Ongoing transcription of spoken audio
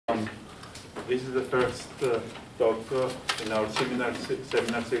This is the first talk in our seminar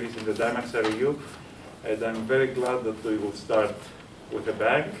series in the DIMACS REU, and I'm very glad that we will start with a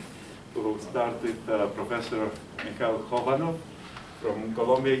bang. We will start with Professor Mikhail Khovanov from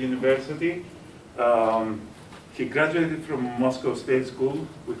Columbia University. He graduated from Moscow State School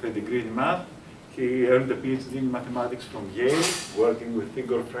with a degree in math. He earned a PhD in mathematics from Yale, working with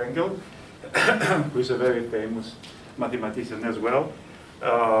Igor Frankl, who is a very famous mathematician as well.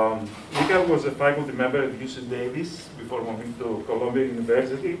 Mikhail was a faculty member at UC Davis before moving to Columbia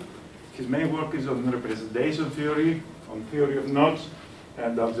University. His main work is on representation theory, on theory of nodes,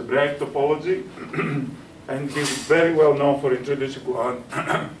 and algebraic topology. And he's very well known for introducing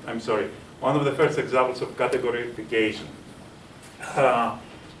one of the first examples of categorification.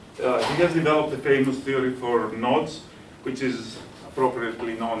 He has developed a famous theory for nodes, which is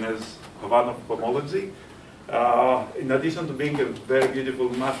appropriately known as Khovanov homology. In addition to being a very beautiful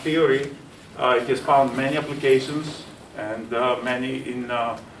math theory, it has found many applications, and many in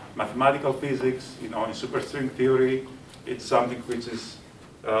mathematical physics, in superstring theory. It's something which is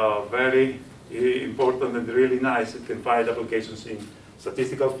very important and really nice. It can find applications in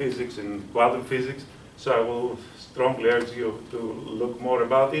statistical physics, in quantum physics. So I will strongly urge you to look more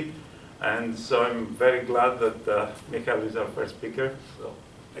about it. And so I'm very glad that Mikhail is our first speaker. So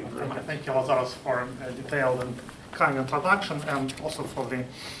thank you very much. Thank you, Lazaros, for a detailed and kind introduction, and also for the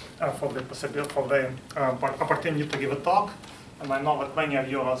opportunity to give a talk. And I know that many of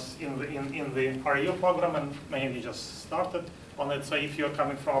you are in the REU program, and many of you just started on it. So if you're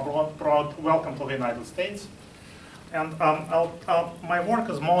coming from abroad, welcome to the United States. And my work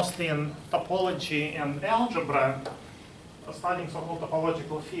is mostly in topology and algebra, studying so-called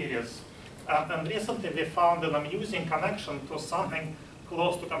topological theories. And recently we found an amusing connection to something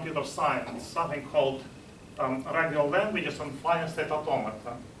close to computer science, something called regular languages and finite state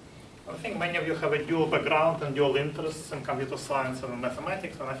automata. I think many of you have a dual background and dual interests in computer science and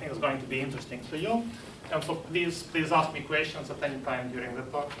mathematics, and I think it's going to be interesting to you. And so please ask me questions at any time during the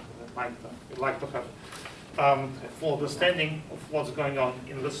talk. I'd like to have a full understanding of what's going on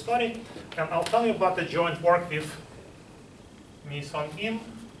in the story. And I'll tell you about the joint work with Im,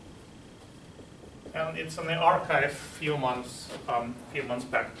 and it's in the archive few months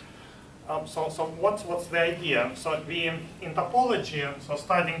back. So what's the idea? So in topology, so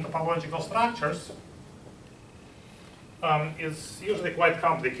studying topological structures is usually quite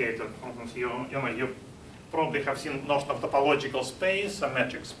complicated. You probably have seen notion of topological space, a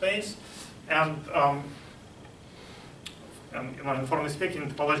metric space, and informally speaking,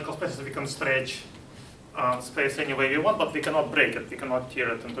 topological spaces we can stretch space any way we want, but we cannot break it. We cannot tear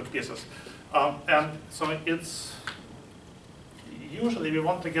it into pieces. And so it's usually we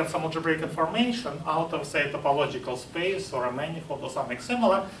want to get some algebraic information out of, say, a topological space or a manifold or something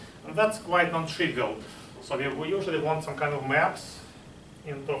similar, and that's quite non-trivial. So we usually want some kind of maps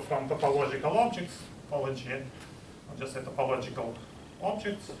from topological objects, topology, I'll just say topological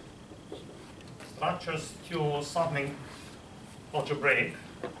objects, structures to something algebraic.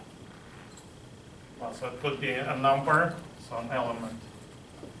 Well, so it could be a number, so an element,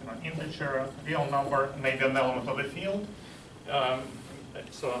 an integer, a real number, maybe an element of a field.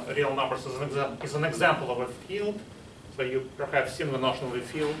 So real numbers is an example of a field. So you perhaps seen the notion of a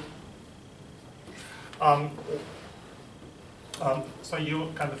field. So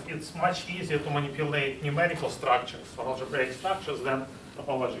it's much easier to manipulate numerical structures or algebraic structures than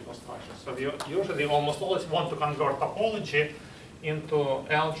topological structures. So you usually almost always want to convert topology into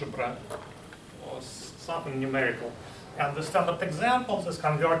algebra or something numerical. And the standard examples is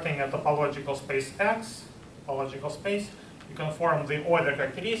converting a topological space X, topological space. You can form the Euler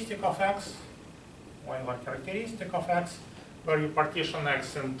characteristic of X, where you partition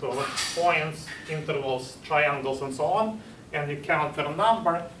X into points, intervals, triangles, and so on, and you count their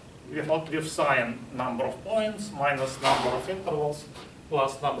number with sign number of points minus number of intervals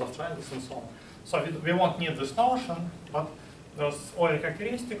plus number of triangles and so on. So we won't need this notion, but there's Euler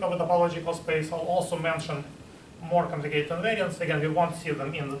characteristic of a topological space. I'll also mention more complicated invariants. Again, we won't see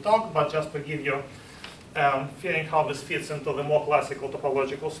them in the talk, but just to give you feeling how this fits into the more classical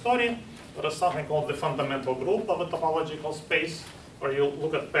topological story, there is something called the fundamental group of a topological space, where you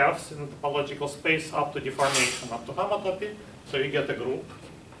look at paths in the topological space up to deformation, up to homotopy. So you get a group.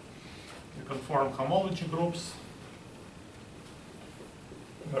 You can form homology groups,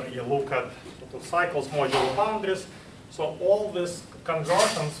 where you look at sort of cycles, modular boundaries. So all these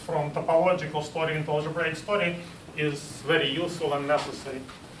conversions from topological story into algebraic story is very useful and necessary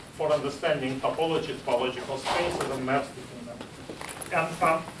for understanding topology, topological spaces, and maps between them.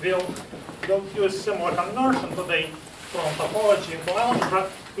 And we'll use similar conversion today from topology into algebra,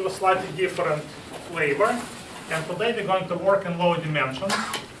 to a slightly different flavor. And today we're going to work in low dimensions.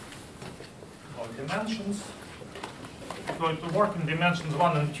 Low dimensions. We're going to work in dimensions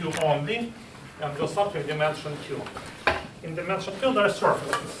 1 and 2 only, and we'll start with dimension 2. In dimension 2, there are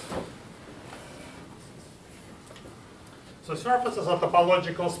surfaces. So surfaces are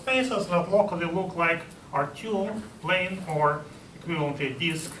topological spaces that locally look like R2, plane, or equivalently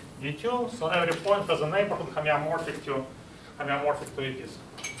disk D2. So every point has a neighborhood homeomorphic to a disk.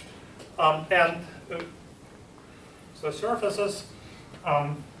 So surfaces,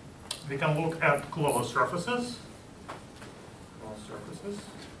 we can look at closed surfaces.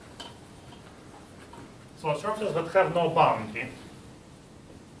 So surfaces that have no boundary.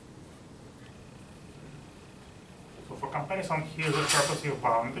 So for comparison, here's a surface with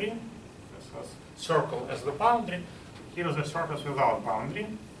boundary. This has circle as the boundary. Here is a surface without boundary.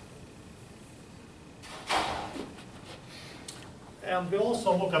 And we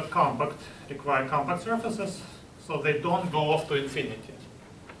also look at require compact surfaces, so they don't go off to infinity.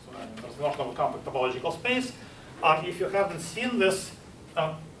 So there's not a compact topological space. If you haven't seen this,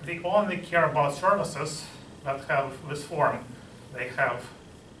 we only care about surfaces that have this form. They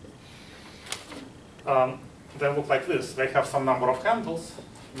look like this. They have some number of handles,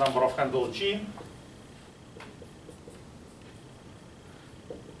 G.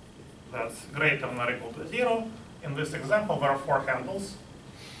 That's greater than or equal to 0. In this example, there are 4 handles.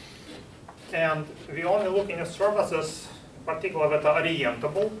 And we're only looking at surfaces, in particular, that are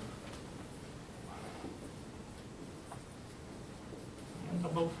orientable.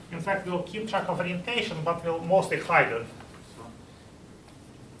 In fact, we'll keep track of orientation, but we'll mostly hide it.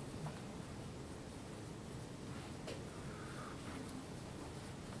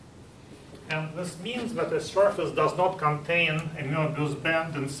 And this means that a surface does not contain a Möbius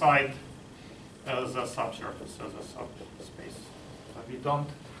band inside as a subsurface, as a subspace. So we don't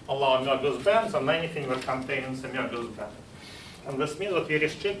allow Möbius bands on anything that contains a Möbius band. And this means that we're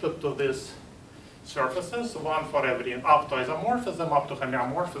restricted to these surfaces, one for every up to isomorphism, up to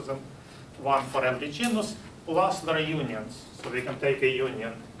homeomorphism, one for every genus, plus their unions. So we can take a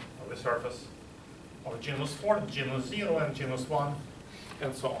union of the surface of genus 4, genus 0, and genus 1,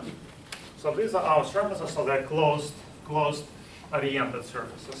 and so on. So these are our surfaces, so they're closed oriented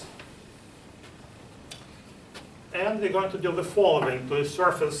surfaces. And we're going to do the following to a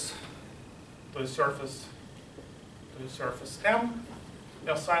surface M.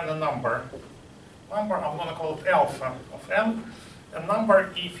 We assign a number. I'm going to call it alpha of M. A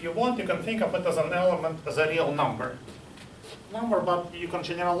number, if you want, you can think of it as an element, as a real number. But you can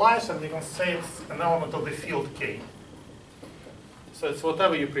generalize and you can say it's an element of the field K. So it's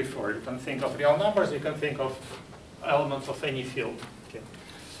whatever you prefer. You can think of real numbers, you can think of elements of any field. Okay.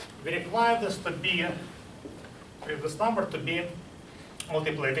 We require this number to be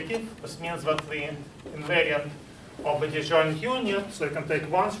multiplicative. This means that the invariant of the disjoint union, so you can take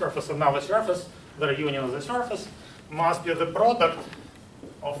one surface and another surface, their union of the surface, must be the product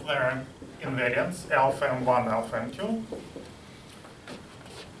of their invariants, alpha M1, alpha M2.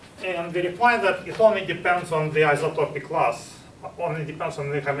 And we require that it only depends on the isotopic class, only depends on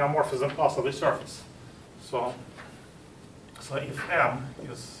the homeomorphism class of the surface. So if M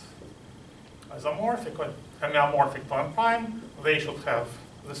is isomorphic or homeomorphic to M prime, they should have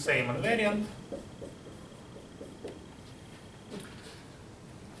the same invariant.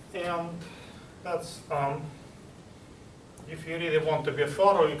 And that's, if you really want to be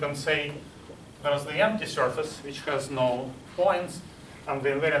thorough, you can say there's the empty surface, which has no points, and the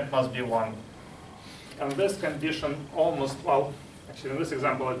invariant must be 1. And this condition almost, well, actually in this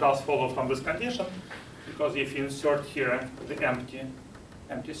example it does follow from this condition, because if you insert here the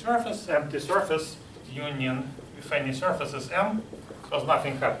empty surface union with any surface is M, because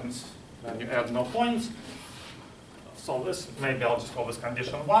nothing happens, then you add no points. So this, maybe I'll just call this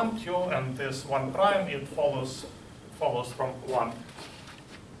condition 1, 2, and this 1 prime, it follows from 1.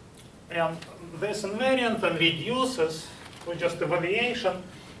 And this invariant then reduces to just a variation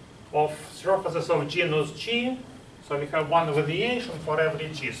of surfaces of genus G. So we have one variation for every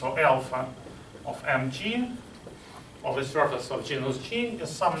G. So alpha of mg of the surface of genus G is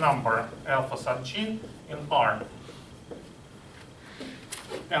some number, alpha sub G, in R.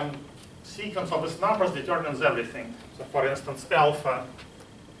 And sequence of these numbers determines everything. So for instance, alpha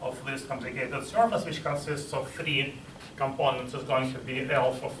of this complicated surface, which consists of 3 components, is going to be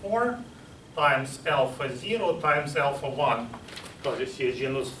alpha 4 times alpha 0 times alpha 1. Because you see a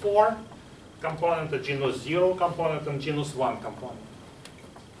genus 4 component, a genus 0 component, and genus 1 component.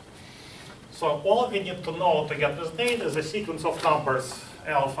 So all we need to know to get this data is a sequence of numbers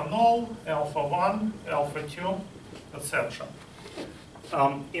alpha 0, alpha 1, alpha 2, etc.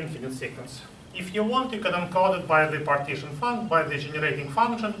 infinite sequence. If you want, you can encode it by the partition function, by the generating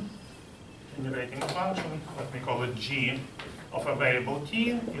function. Let me call it g of a variable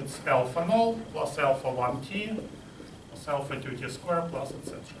t. It's alpha null plus alpha 1t plus alpha 2t squared plus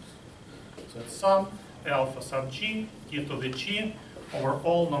etc. So it's sum alpha sub g, t to the g, over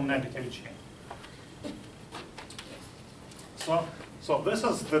all non-negative g. So this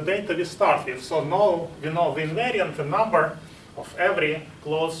is the data we start with. So now we know the invariant, the number of every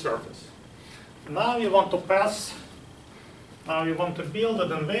closed surface. Now we want to build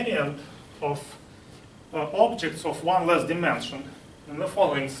an invariant of objects of one less dimension in the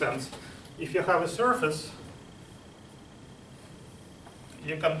following sense. If you have a surface,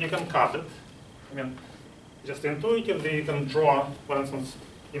 you can cut it. I mean, just intuitively you can draw, for instance,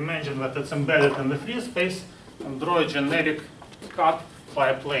 imagine that it's embedded in the free space and draw a generic cut by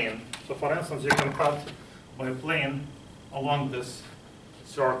a plane. So for instance, you can cut by a plane along this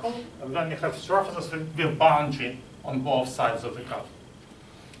circle, and then you have surfaces with boundary on both sides of the cut.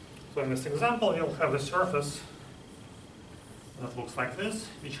 So in this example, you'll have a surface that looks like this,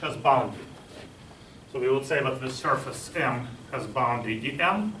 which has boundary. So we would say that the surface M has boundary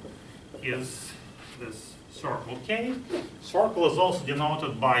dm is this circle K. Circle is also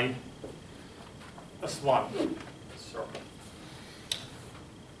denoted by S1. Circle.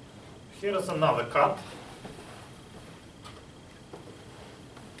 Here is another cut.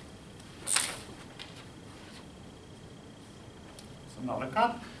 It's another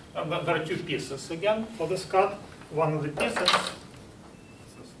cut. And there are two pieces again for this cut. One of the pieces,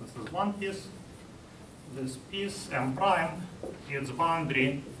 this is one piece. This piece, M prime, its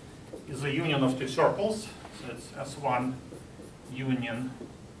boundary is a union of two circles. So it's S1 union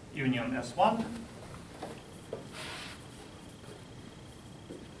S1.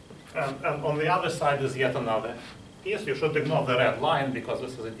 And on the other side is yet another piece. You should ignore the red line because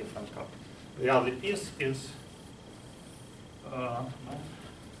this is a different cut. The other piece is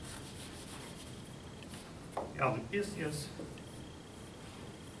the other piece is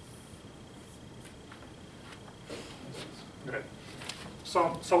great.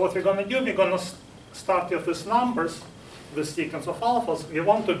 So what we're going to do, we're going to start with these numbers, the sequence of alphas. We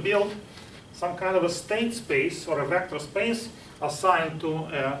want to build some kind of a state space or a vector space assigned to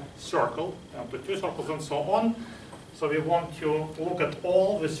a circle, to two circles and so on. So we want to look at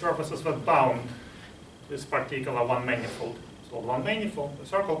all the surfaces that bound this particular one manifold. So one manifold, the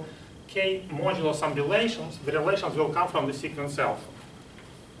circle, K modulo some relations. The relations will come from the sequence alpha.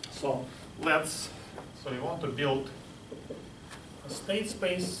 So we want to build a state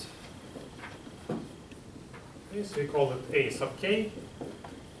space. This we call it A sub K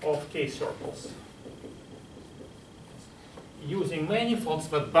of K circles, using manifolds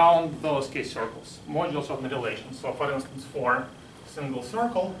that bound those K circles, modulo certain relations. So for instance, for a single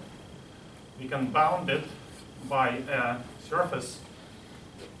circle, we can bound it by a surface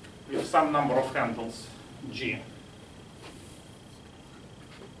with some number of handles, G.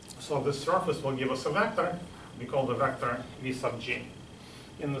 So this surface will give us a vector. We call the vector V sub G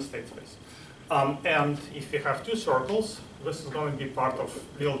in the state space. And if we have two circles, this is going to be part of,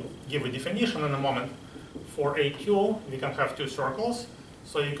 we'll give a definition in a moment. For AQ, we can have two circles.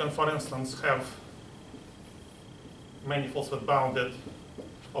 So you can, for instance, have manifolds that bounded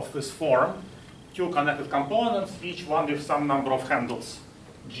of this form, two connected components, each one with some number of handles,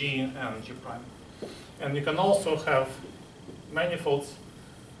 G and G prime. And you can also have manifolds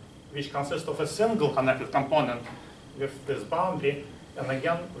which consist of a single connected component with this boundary, and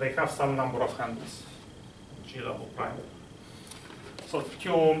again, they have some number of handles, G double prime. So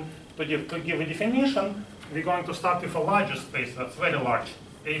to give a definition, we're going to start with a larger space that's very large,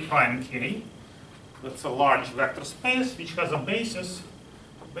 A prime K. That's a large vector space which has a basis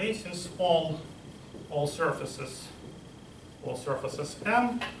all surfaces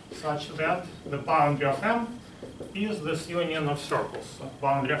M, such that the boundary of M is this union of circles. So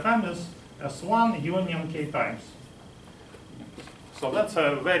boundary of M is S1 union K times. So that's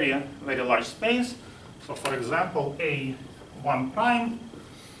a very, very large space. So for example, A1 prime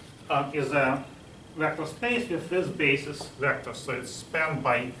is a vector space with this basis vector. So it's spanned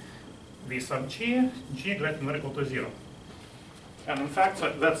by V sub G, G greater than or equal to 0. And in fact,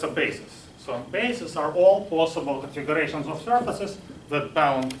 that's a basis. So bases are all possible configurations of surfaces that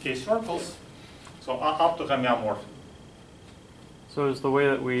bound K circles, so up to homeomorphic. So is the way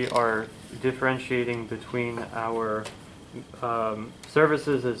that we are differentiating between our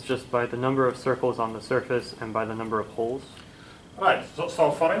surfaces is just by the number of circles on the surface and by the number of holes? Right.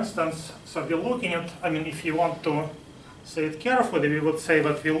 So for instance, so we're looking at, I mean, if you want to say it carefully, we would say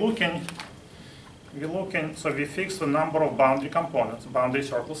that we're looking we're looking, so we fix the number of boundary components, boundary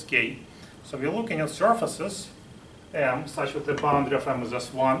circles K. So we're looking at surfaces M such that the boundary of M is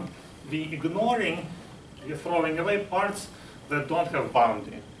S1. We're throwing away parts that don't have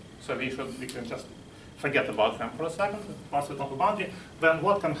boundary. So we can just forget about them for a second, parts that don't have boundary. Then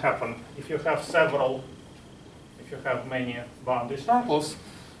what can happen if you have many boundary circles?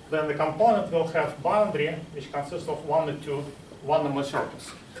 Then the component will have boundary which consists of one or more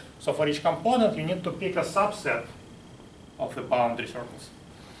circles. So for each component, you need to pick a subset of the boundary circles.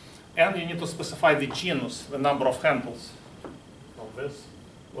 And you need to specify the genus, the number of handles. So this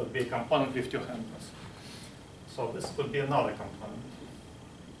would be a component with 2 handles. So this could be another component.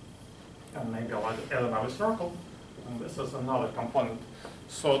 And maybe I'll add another circle. And this is another component.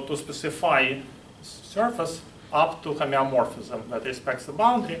 So to specify surface up to homeomorphism that respects the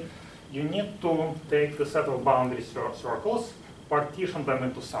boundary, you need to take the set of boundary circles, partition them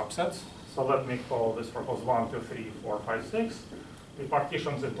into subsets. So let me call these circles 1, 2, 3, 4, 5, 6. We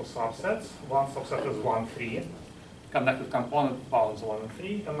partition them into subsets. One subset is 1, 3. Connected component bounds 1 and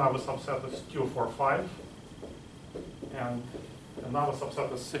 3. Another subset is 2, 4, 5. And another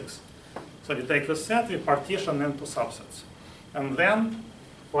subset is 6. So we take the set, we partition into subsets. And then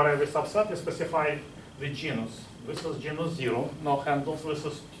for every subset, we specify the genus. This is genus 0, no handles. This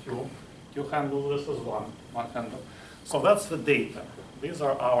is 2, 2 handles. This is 1 handle. So that's the data. These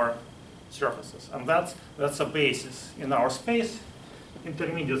are our surfaces. And that's a basis in our space,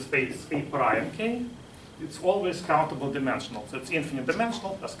 intermediate space A prime K. It's always countable dimensional. So it's infinite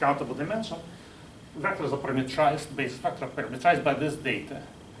dimensional, that's countable dimensional. Vectors are parameterized, base vector parameterized by this data.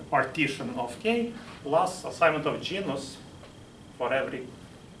 A partition of K plus assignment of genus for every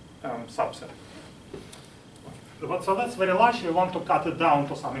subset. So that's very large. We want to cut it down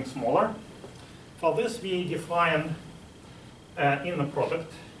to something smaller. For this, we define inner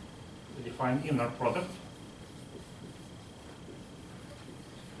product. We define inner product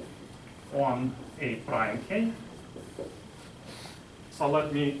on A prime K. So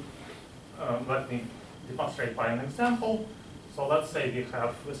let me demonstrate by an example. So let's say we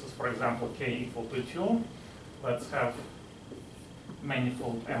have, this is for example K equal to 2. Let's have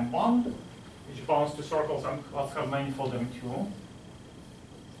manifold M1, which bounds to circles, and let's have manifold M2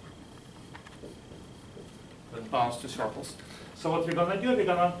 that bounds to circles. So what we're going to do,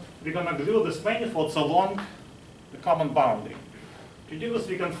 we're gonna glue these manifolds along the common boundary. To do this,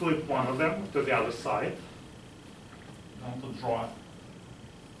 we can flip one of them to the other side. I'm going to draw.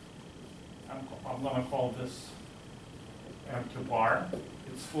 I'm going to call this M2 bar.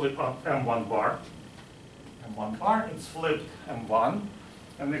 It's flipped up M1 bar. M1 bar. It's flipped M1,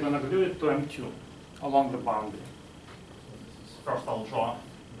 and we're going to glue it to M2 along the boundary. So first, I'll draw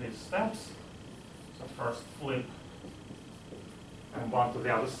these steps. So first, flip M1 to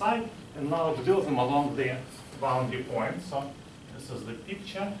the other side, and now glue them along the boundary point. So this is the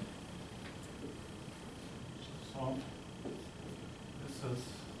picture. So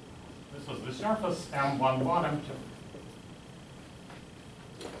this is the surface M1 bar, M2.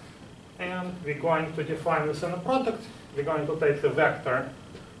 And we're going to define this inner product. We're going to take the vector.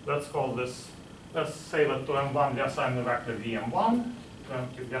 Let's call this, let's say that to M1 we assign the vector VM1, to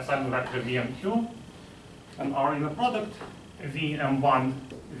M2 we assign the vector VM2, and our inner product VM1,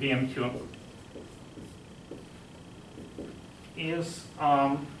 VM2 is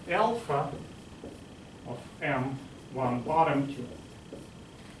alpha of M1 bar M2.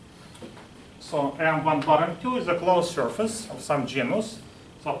 So M1 bar M2 is a closed surface of some genus.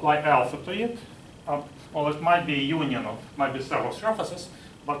 So apply alpha to it. Well, it might be a union of, might be several surfaces,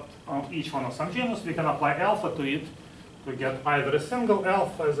 but each one of some genus, we can apply alpha to it to get either a single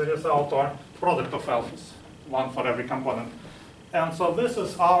alpha as a result or product of alphas, one for every component. And so this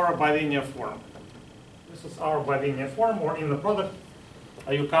is our bilinear form. This is our bilinear form, or inner product.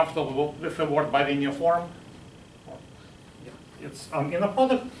 Are you comfortable with the word bilinear form? It's inner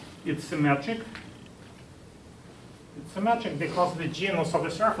product. It's symmetric. It's symmetric because the genus of the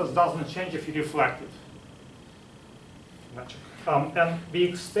surface doesn't change if you reflect it. And we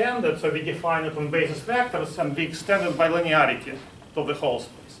extend it, so we define it on basis vectors, and we extend it by linearity to the whole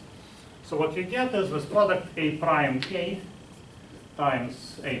space. So what you get is this product A prime K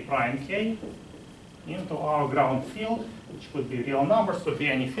times A prime K into our ground field, which could be real numbers, could be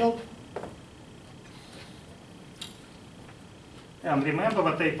any field. And remember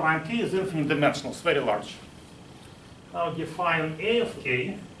that A prime K is infinite dimensional, it's very large. Now define A of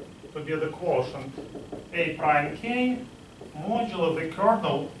K to be the quotient A prime K modulo the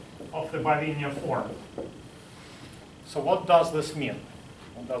kernel of the bilinear form. So what does this mean?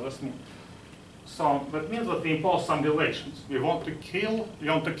 What does this mean? So that means that we impose some relations. We want to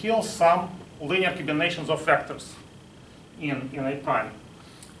kill some linear combinations of vectors in A prime.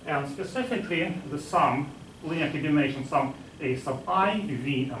 And specifically, the sum, linear combination sum A sub I,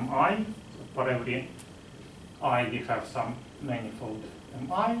 V, Mi. So for every I, we have some manifold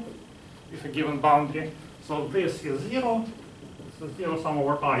Mi with a given boundary. So this is 0. This is 0 sum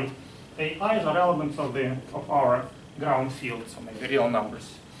over I. AIs are elements of our ground field, so maybe real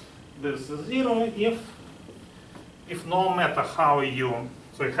numbers. This is 0 if no matter how you,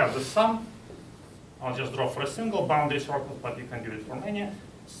 so you have the sum. I'll just draw for a single boundary circle, but you can do it for many.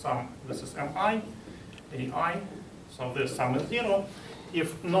 Sum, this is Mi, AI, so this sum is 0.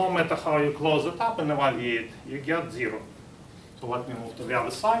 If no matter how you close it up and evaluate, you get 0. So let me move to the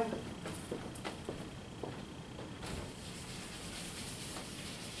other side.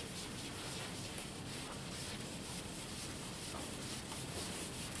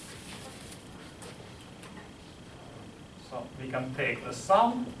 So we can take the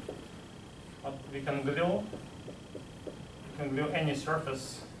sum, but we can glue any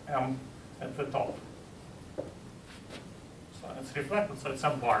surface M at the top. So it's reflected, so it's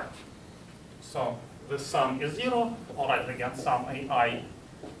a bar. So the sum is 0. All right, again, sum AI,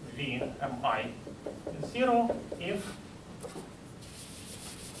 V, Mi is 0 if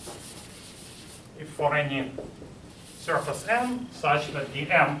for any surface M such that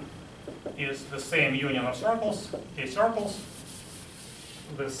the M is the same union of circles, K circles,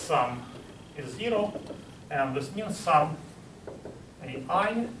 this sum is 0, and this means sum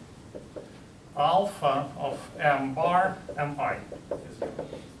AI alpha of M bar Mi is 0.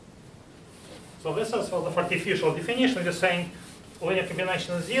 So this is for the artificial definition. It is saying linear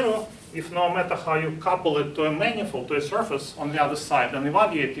combination is 0 if no matter how you couple it to a manifold, to a surface on the other side and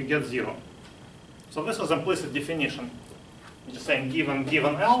evaluate, you get 0. So this is implicit definition. It's just saying given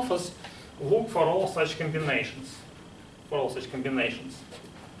alphas, look for all such combinations. For all such combinations.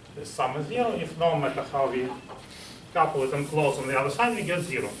 This sum is 0 if no matter how we couple it and close on the other side, we get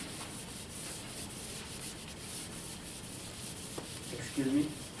 0. Excuse me?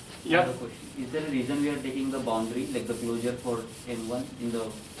 Yeah. I have a question. Is there a reason we are taking the boundary, like the closure for M1 in the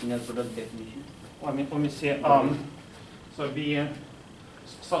inner product definition? Let me see.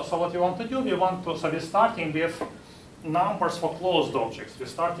 So what we want to do, so we're starting with numbers for closed objects. We're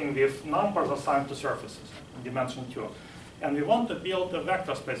starting with numbers assigned to surfaces in dimension 2. And we want to build a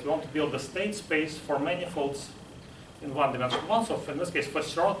vector space. We want to build a state space for manifolds in one dimension. So in this case, for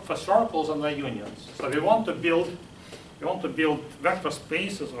circles and their unions. So we want to build vector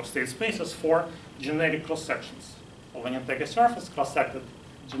spaces or state spaces for generic cross sections. So when you take a surface, cross-sect it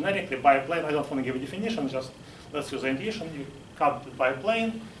generically by a plane. I don't want to give a definition, just let's use the intuition. You cut it by a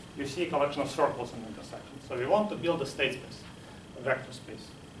plane, you see a collection of circles and intersections. So we want to build a state space, a vector space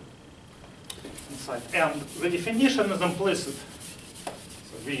inside. And the definition is implicit.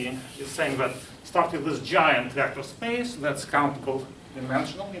 So we is saying that start with this giant vector space that's countable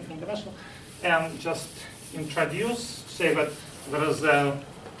dimensional, infinite dimensional, and just introduce, say that there is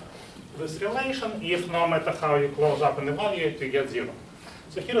this relation if no matter how you close up and evaluate, you get 0.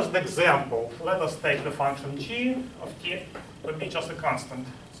 So here is the example. Let us take the function g of t would be just a constant.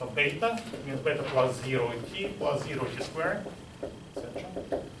 So beta means beta plus 0 t plus 0 t squared, etc.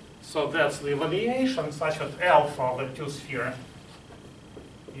 So that's the evaluation such that alpha of the two-sphere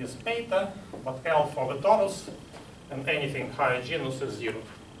is beta, but alpha of the torus and anything higher genus is 0.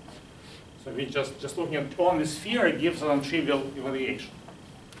 So we just looking at only sphere gives an trivial evaluation.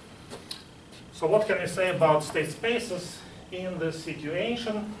 So what can we say about state spaces in this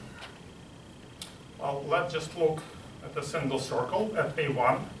situation? Well, let's just look at a single circle at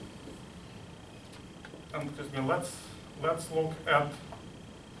A1. And excuse me, let's look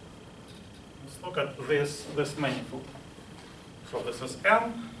at this manifold. So this is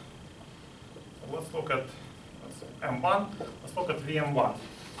M. So let's look at M1. Let's look at VM1.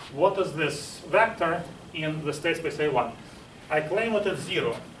 What is this vector in the state space A1? I claim it is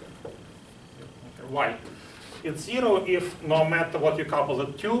 0. Why? It's 0 if no matter what you couple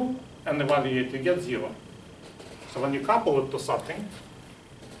it to and evaluate, you get 0. So when you couple it to something,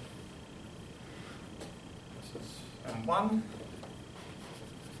 this is M1,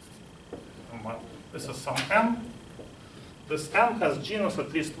 this is some M. This M has genus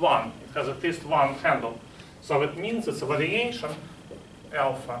at least 1. It has at least one handle. So it means its evaluation,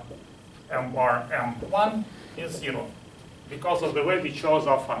 alpha M bar M1, is 0 because of the way we chose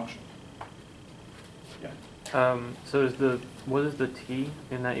our function. So what is the t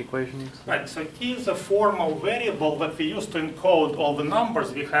in that equation? Right, so t is a formal variable that we use to encode all the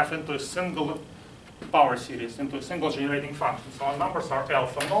numbers we have into a single power series, into a single generating function. So our numbers are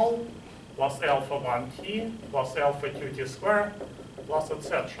alpha null plus alpha 1t plus alpha 2t squared plus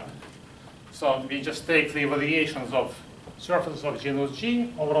etc. So we just take the variations of surfaces of genus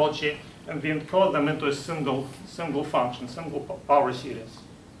G, overall G, and we encode them into a single function, single power series.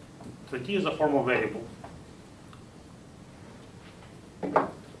 So T is a formal variable.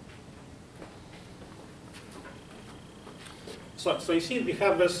 So you see, we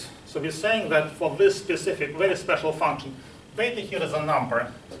have this. So we're saying that for this specific, very special function, beta here is a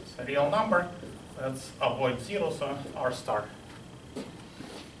number. It's a real number. Let's avoid 0, so R star.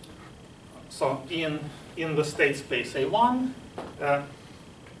 So in the state space A1,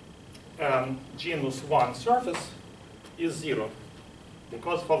 genus 1 surface is 0.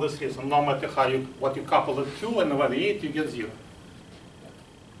 Because for this reason, no matter what you couple it to and evaluate, you get 0.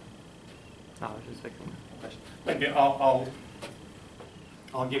 Just a second. Maybe I'll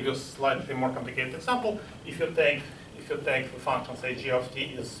give you a slightly more complicated example. If you take the function, say g of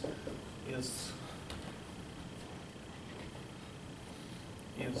t is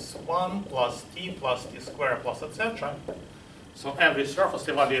 1 plus t squared plus etc. So every surface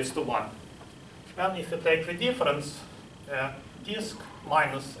evaluates to 1. And if you take the difference, disk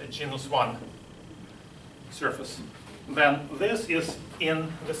minus a genus 1 surface, then this is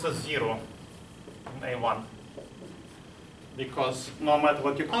 0 in A1. Because no matter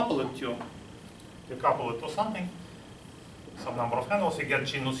what you couple it to, you couple it to something, some number of handles, you get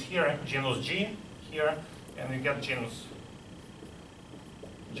genus here, genus G here, and you get genus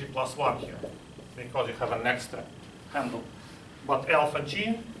G plus 1 here, because you have an extra handle. But alpha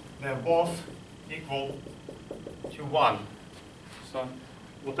G, they're both equal to 1. So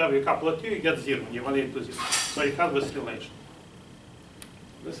whatever you couple it to, you get 0, you evaluate to 0. So you have this relation.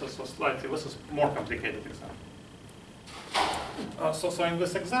 This is more complicated example. So in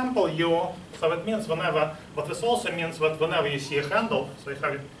this example, so it means whenever, but this also means that whenever you see a handle, so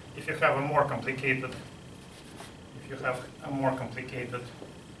if you have a more complicated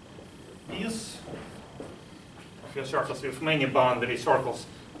piece of your surface with many boundary circles,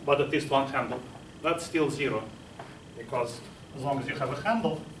 but at least one handle, that's still 0, because as long as you have a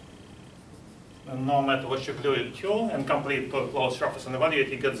handle, and no matter what you glue it to and complete to a closed surface and evaluate,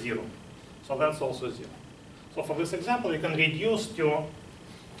 you get 0. So that's also 0. So for this example, you can reduce to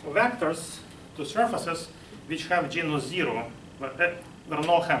vectors, to surfaces, which have genus 0, but there are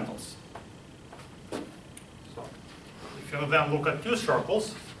no handles. So if you then look at two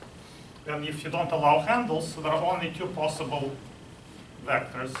circles, then if you don't allow handles, there are only two possible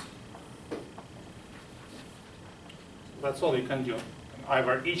vectors. That's all you can do.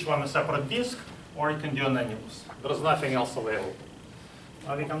 Either each one a separate disk, or you can do an annulus. There's nothing else available.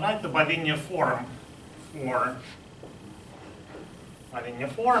 Now we can write the bilinear form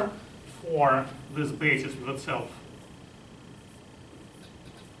for this basis with itself.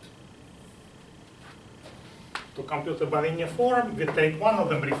 To compute the bilinear form, we take one of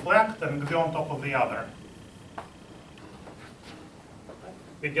them, reflect, and glue on top of the other.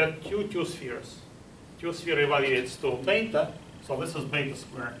 We get two spheres. Two sphere evaluates to beta, so this is beta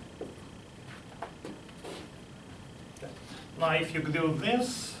squared. Okay. Now if you glue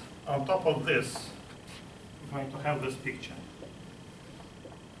this on top of this, you're going to have this picture.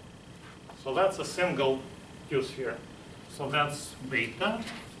 So that's a single two sphere. So that's beta,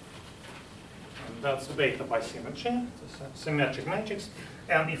 and that's beta by symmetry. It's a symmetric matrix.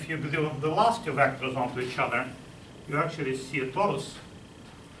 And if you glue the last two vectors onto each other, you actually see a torus,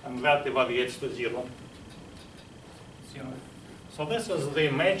 and that evaluates to 0. So this is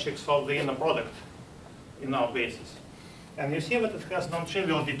the matrix of the inner product in our basis. And you see that it has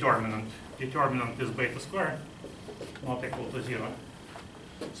non-trivial determinant. Determinant is beta squared, not equal to 0.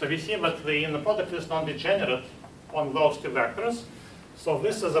 So we see that the inner product is non-degenerate on those two vectors. So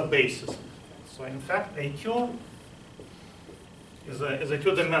this is a basis. So in fact, A2 is a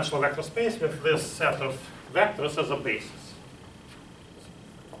two-dimensional vector space with this set of vectors as a basis.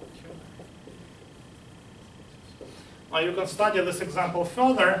 Now you can study this example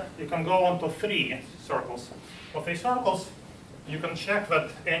further. You can go on to 3 circles. For 3 circles, you can check that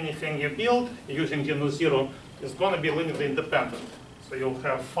anything you build using genus 0 is going to be linearly independent. So you'll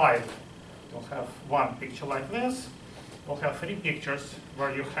have 5. You'll have one picture like this. You'll have 3 pictures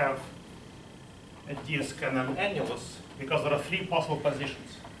where you have a disk and an annulus, because there are 3 possible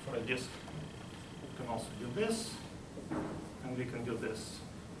positions for a disk. You can also do this, and we can do this.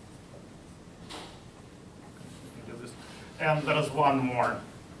 And there is one more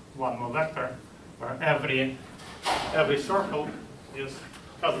vector where every circle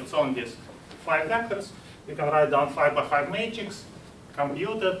has its own disk. 5 vectors. You can write down 5 by 5 matrix,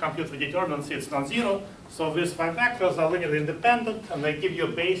 compute the determinant, see it's non-zero. So these 5 vectors are linearly independent, and they give you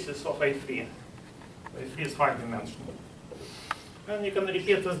a basis of A3. A3 is 5-dimensional. And you can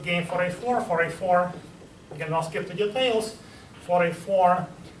repeat this game for A4. For A4, again, I'll skip the details. For A4,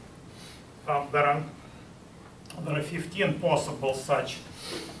 there are 15 possible such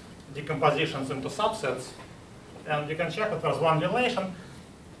decompositions into subsets. And you can check if there's one relation.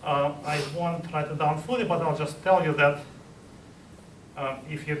 I won't write it down fully, but I'll just tell you that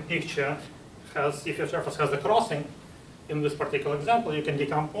if your surface has a crossing, in this particular example, you can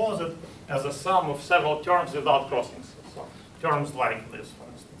decompose it as a sum of several terms without crossings. So terms like this, for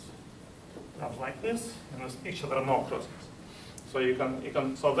instance. Terms like this. In this picture, there are no crossings.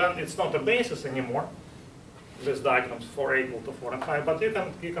 So then it's not a basis anymore. This diagrams 4 equal to 4 and 5, but you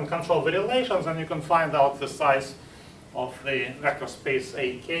can control the relations and you can find out the size of the vector space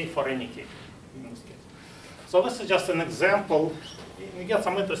AK for any k in this case. So this is just an example. You get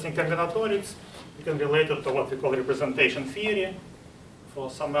some interesting combinatorics. You can relate it to what we call representation theory for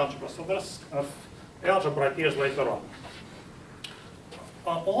some algebra. So this kind of algebra appears later on.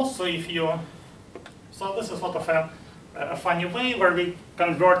 Also, so this is sort of a funny way where we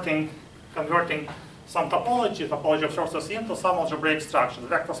converting some topology of surfaces into some algebraic structures,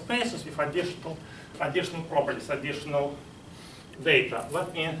 vector spaces with additional properties, additional data.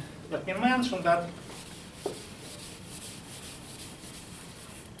 Let me mention that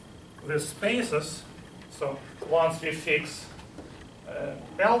these spaces, so once we fix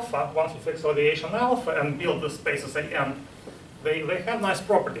alpha, once we fix radiation alpha and build the spaces n, they have nice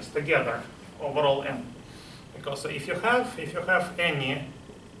properties together, overall n. Because if you have any,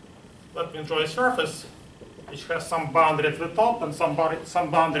 let me draw a surface which has some boundary at the top and some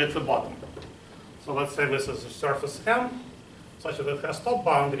boundary at the bottom. So let's say this is a surface M, such that it has top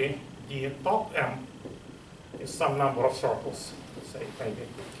boundary, d top M is some number of circles, say maybe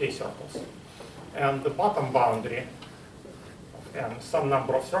k circles. And the bottom boundary of M, some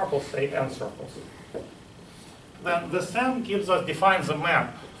number of circles, say n circles. Then this M defines a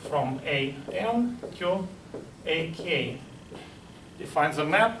map from AN to AK. Defines a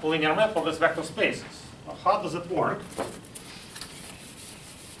map, linear map of these vector spaces. Now, how does it work?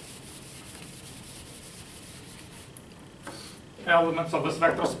 Elements of this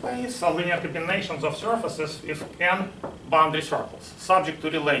vector space are linear combinations of surfaces with n boundary circles, subject to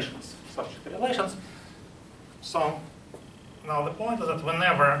relations. So now the point is that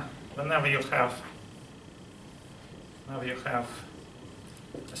whenever you have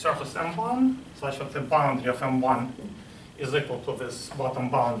a surface M1, such that the boundary of M1 is equal to this bottom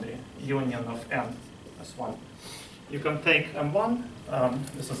boundary, union of n as 1. You can take M1,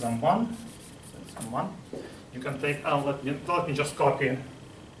 this is M1, so it's M1. You can take, let me just copy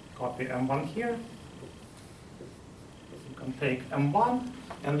M1 here. You can take M1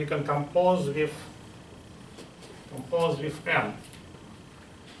 and you can compose with n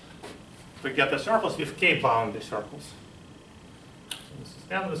to get a surface with k boundary circles. So this is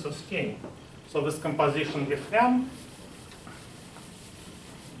n, this is k. So this composition with n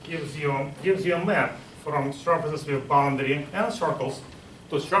gives you a map from surfaces with boundary n circles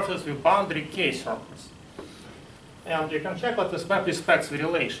to surfaces with boundary k circles. And you can check what this map respects the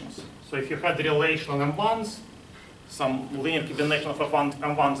relations. So if you had the relation on M1s, some linear combination of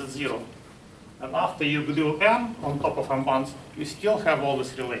M1s is 0. And after you do n on top of M1s, you still have all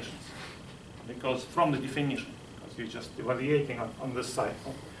these relations. Because from the definition, because you're just evaluating on this side.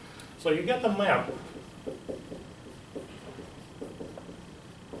 So you get a map.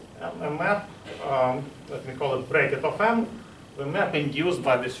 A map, let me call it bracket of M, the map induced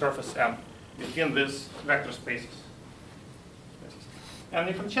by the surface M between these vector spaces. And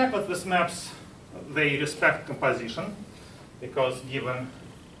you can check that these maps, they respect composition, because given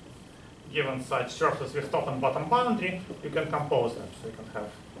such surface with top and bottom boundary, you can compose them. So you can have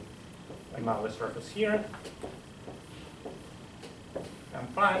another surface here,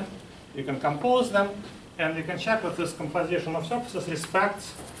 and prime. You can compose them, and you can check that this composition of surfaces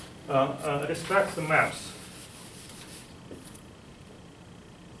respects the maps.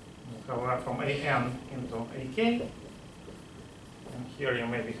 From AN into AK. And here you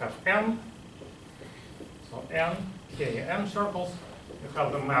maybe have M. So N, K, M circles. You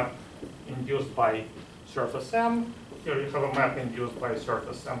have the map induced by surface M. Here you have a map induced by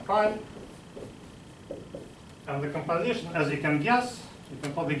surface M prime. And the composition, as you can guess, you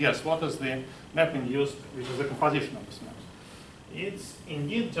can probably guess what is the map induced, which is the composition of this map. It's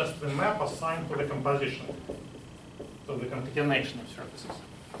indeed just the map assigned to the composition, to the concatenation of surfaces.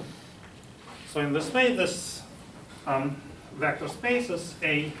 So in this way, this vector spaces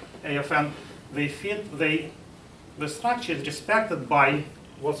A of n, they fit, the structure is respected by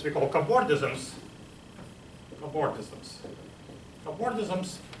what we call cobordisms.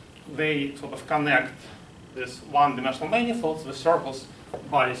 Cobordisms, they sort of connect this one-dimensional manifolds with circles,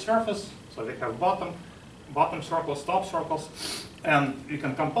 body surface. So we have bottom circles, top circles, and you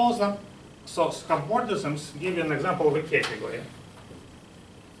can compose them. So cobordisms give you an example of a category.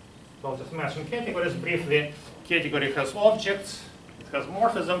 So I'll just mention categories briefly. Category has objects, it has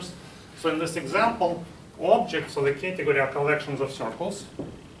morphisms. So in this example, objects of the category are collections of circles.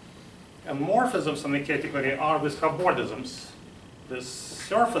 And morphisms in the category are these cobordisms, these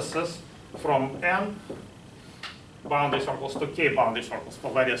surfaces from n boundary circles to k boundary circles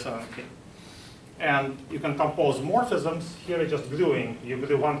for various n and k. And you can compose morphisms. Here you're just gluing. You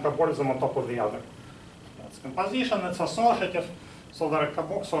glue one cobordism on top of the other. That's composition. It's associative. So there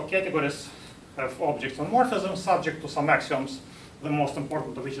are categories have objects and morphisms subject to some axioms, the most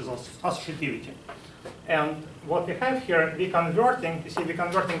important of which is associativity. And what we have here, we're converting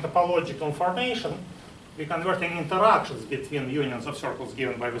topological information, we're converting interactions between unions of circles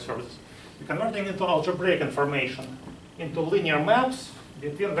given by the surfaces. We're converting into algebraic information, into linear maps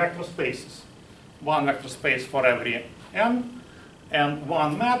between vector spaces. One vector space for every n, and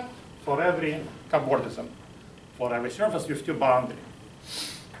one map for every cobordism, for every surface with two boundaries.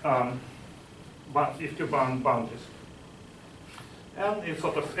 Boundaries. And it's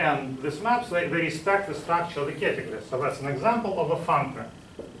sort of, and these maps, they respect the structure of the categories. So that's an example of a functor.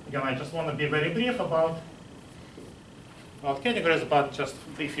 Again, I just want to be very brief about categories, but just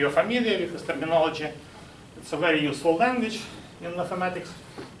if you're familiar with this terminology, it's a very useful language in mathematics.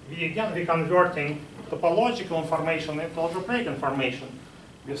 We're converting topological information into algebraic information.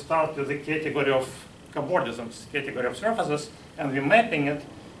 We start with the category of cobordisms, category of surfaces, and we're mapping it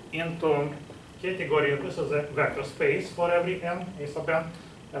into category. This is a vector space for every n, a sub n,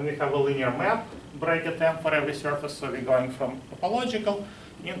 and we have a linear map, bracket m for every surface. So we're going from topological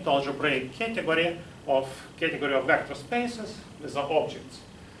into algebraic category of vector spaces. These are objects,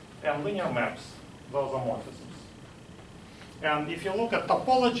 and linear maps, those are morphisms. And if you look at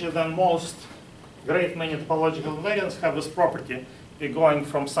topology, then most great many topological invariants have this property. We're going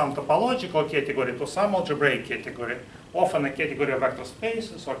from some topological category to some algebraic category, often a category of vector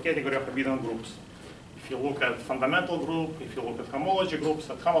spaces or category of forbidden groups. If you look at fundamental group, if you look at homology groups,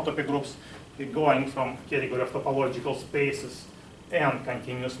 at homotopy groups, we're going from category of topological spaces and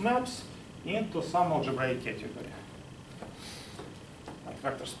continuous maps into some algebraic category, like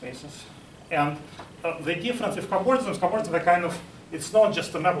vector spaces. And the difference with cobordisms are kind of, it's not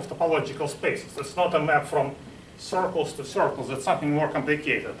just a map of topological spaces. It's not a map from circles to circles. It's something more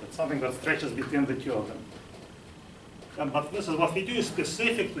complicated. It's something that stretches between the two of them. But this is what we do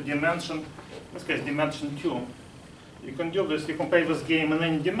specific to dimension, in this case dimension 2. You can do this, you can play this game in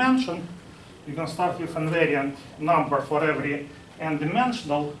any dimension. You can start with invariant number for every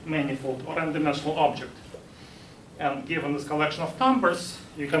n-dimensional manifold or n-dimensional object. And given this collection of numbers,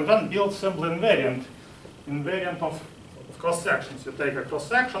 you can then build simple invariant of cross-sections. You take a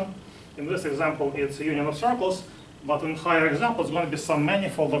cross-section. In this example, it's a union of circles, but in higher example, it's going to be some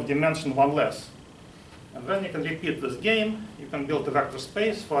manifold of dimension 1 less. And then you can repeat this game. You can build a vector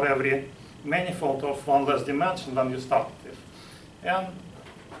space for every manifold of 1 less dimension than you started with. And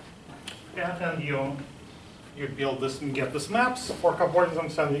you build this, you get these maps for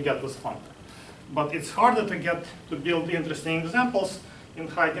cobordisms, and you get this functor. But it's harder to build interesting examples in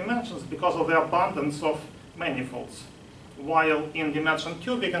high dimensions because of the abundance of manifolds. While in dimension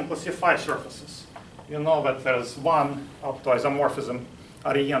 2, we can classify surfaces. You know that there's one up to isomorphism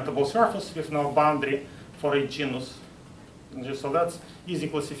orientable surface with no boundary for each genus. So that's easy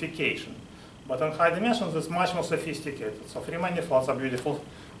classification. But in high dimensions, it's much more sophisticated. So free manifolds are beautiful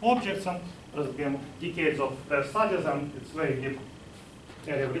objects, and there's been decades of their studies, and it's very deep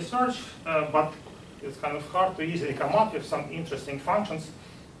area of research, but it's kind of hard to easily come up with some interesting functions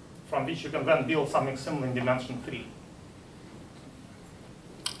from which you can then build something similar in dimension 3.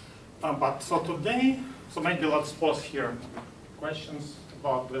 But so today, so maybe let's pause here. Questions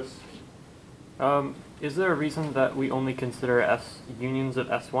about this? Is there a reason that we only consider unions of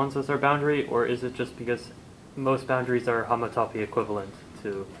S1s as our boundary, or is it just because most boundaries are homotopy equivalent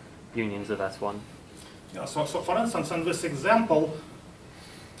to unions of S1? Yeah, so for instance, in this example,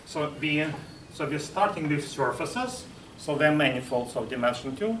 so we're starting with surfaces, so they're manifolds of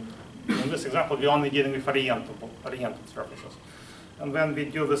dimension 2. In this example, we're only dealing with oriented surfaces. And when we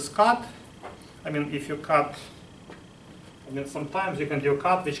do this cut, I mean, if you cut, I mean, sometimes you can do a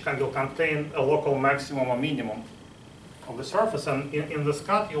cut which will contain a local maximum or minimum of the surface. And in this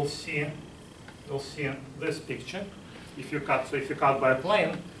cut, you'll see this picture. If you cut by a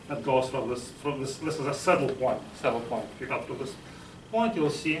plane that goes from this is a saddle point. If you cut to this point, you'll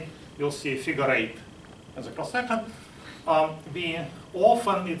see figure 8 as a cross section.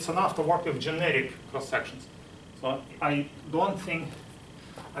 often it's enough to work with generic cross sections. So I don't think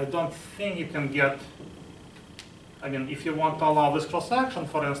you can get. I mean, if you want to allow this cross section,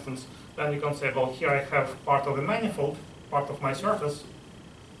 for instance, then you can say, well, here I have part of the manifold, part of my surface,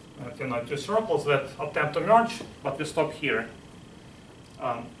 two circles that attempt to merge, but we stop here.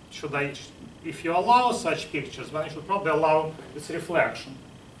 If you allow such pictures, then you should probably allow its reflection,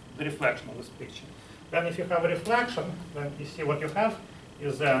 the reflection of this picture. Then if you have a reflection, then you see what you have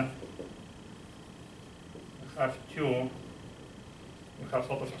is you have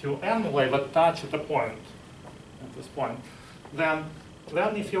sort of two annually that touch at a point, at this point. Then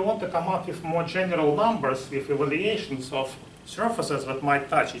if you want to come up with more general numbers with evaluations of surfaces that might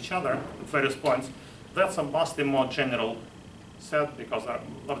touch each other at various points, that's a vastly more general set because there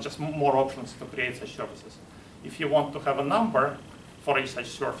are just more options to create such surfaces. If you want to have a number for each such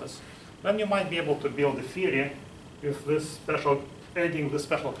surface, then you might be able to build a theory with this special, adding this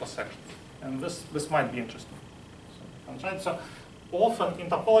special cross section. And this might be interesting. So often in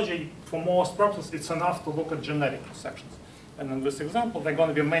topology, for most purposes, it's enough to look at generic cross sections. And in this example, they're going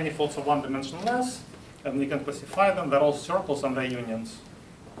to be manifolds of one dimension less, and we can classify them. They're all circles and their unions.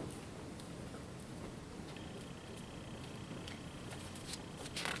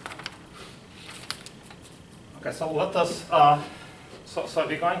 Okay, so let us, so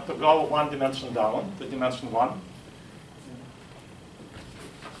we're going to go one dimension down to dimension 1.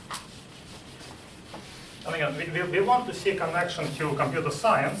 And again, we want to see a connection to computer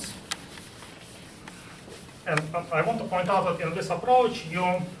science. And I want to point out that in this approach,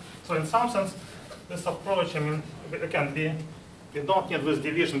 so in some sense, this approach, I mean, again, we don't need this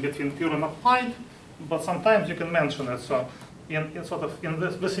division between pure and applied, but sometimes you can mention it. So in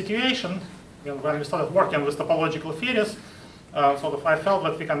this situation, when we started working with topological theories, I felt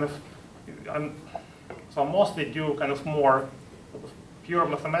that we kind of, so mostly do kind of more sort of pure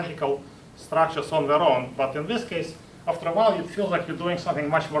mathematical structures on their own. But in this case, after a while, it feels like you're doing something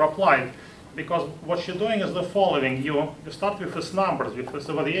much more applied, because what you're doing is the following. You start with these numbers, with these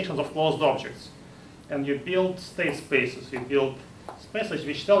evaluations of closed objects, and you build state spaces. You build spaces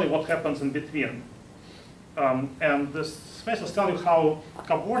which tell you what happens in between. And the spaces tell you how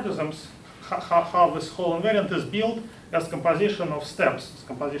cobordisms, how this whole invariant is built as composition of steps, as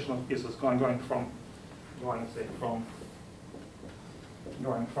composition of pieces going from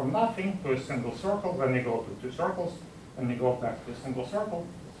nothing to a single circle, then you go to two circles, and you go back to a single circle.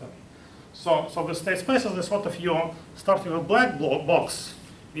 So the state spaces is sort of you start with a black box,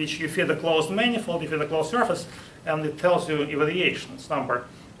 which you feed a closed manifold, you feed a closed surface, and it tells you evaluations number.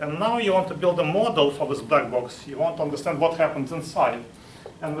 And now you want to build a model for this black box. You want to understand what happens inside.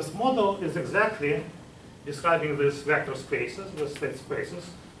 And this model is exactly describing these vector spaces, the state spaces,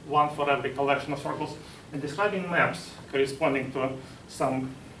 one for every collection of circles, and describing maps corresponding to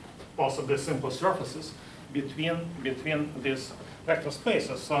some possibly simple surfaces between these vector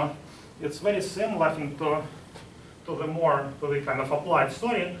spaces. So it's very similar, I think, to the kind of applied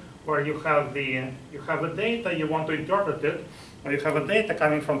story where you have the data, you want to interpret it, or you have a data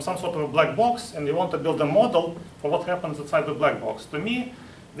coming from some sort of a black box, and you want to build a model for what happens inside the black box. To me,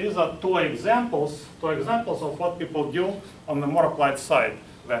 these are two examples of what people do on the more applied side.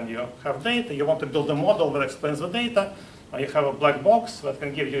 When you have data, you want to build a model that explains the data, or you have a black box that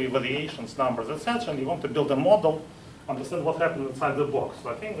can give you evaluations, numbers, etc., and you want to build a model, understand what happens inside the box. So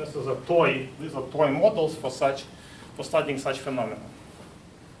I think this is these are toy models for studying such phenomena.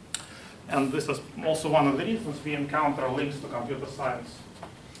 And this is also one of the reasons we encounter links to computer science.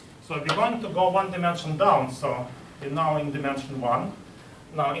 So we're going to go one dimension down. So we're now in dimension 1.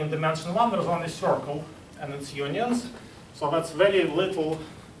 Now in dimension 1, there's only circle and its unions. So that's very little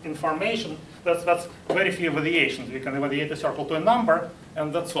information. That's very few evaluations. We can evaluate a circle to a number,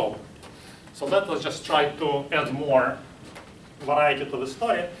 and that's all. So let us just try to add more variety to the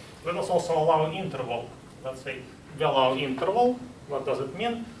story. Let us also allow an interval. Let's say we allow interval. What does it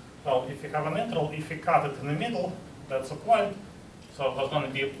mean? Well, if you have an interval, if you cut it in the middle, that's a point. So there's going to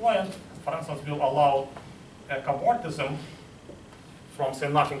be a point. For instance, we'll allow a cobordism from, say,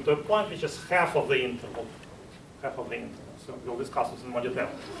 nothing to a point, which is half of the interval. Half of the interval. So we'll discuss this in more detail.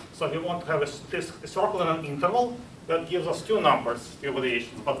 So we want to have a circle and an interval that gives us two numbers, two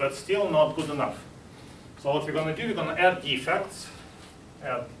evaluations, but that's still not good enough. So what we're going to do, we're going to add defects.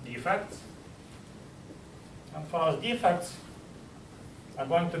 Add defects. And for our defects are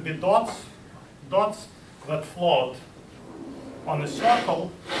going to be dots that float on a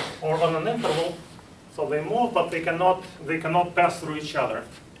circle or on an interval. So they move, but they cannot pass through each other.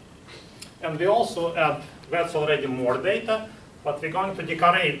 And we also add, that's already more data, but we're going to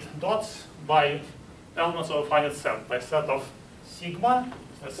decorate dots by elements of a finite set by set of sigma,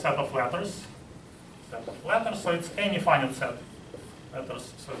 a set of letters. So it's any finite set.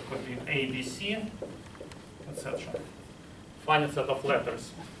 Letters, so it could be A, B, C, etc. Finite set of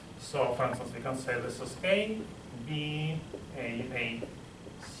letters. So, for instance, we can say this is A, B, A,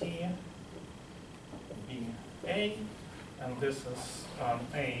 C, B, A, and this is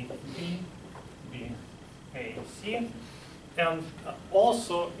A, B, B, A, C. And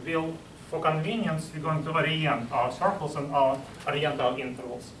also, for convenience, we're going to orient our circles and orient our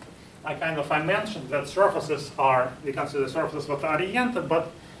intervals. I mentioned that surfaces we consider surfaces that are oriented,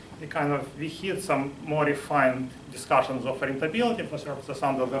 but we hit some more refined discussions of orientability for surfaces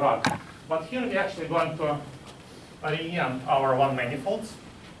under the rug. But here we're actually going to orient our one manifolds,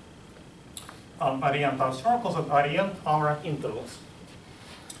 orient our circles, and orient our intervals.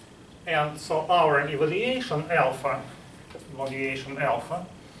 And so our evaluation alpha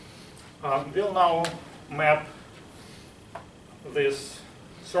will now map these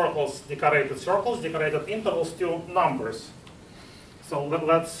decorated intervals to numbers. So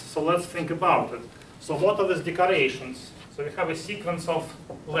let's think about it. So what are these decorations? So we have a sequence of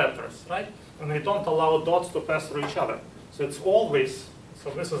letters, right? And we don't allow dots to pass through each other. So it's always, so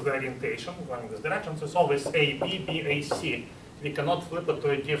this is the orientation going in this direction. So it's always A, B, B, A, C. We cannot flip it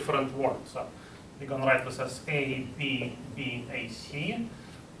to a different word. So we can write this as A, B, B, A, C.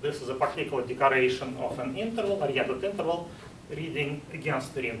 This is a particular decoration of an interval, oriented interval, reading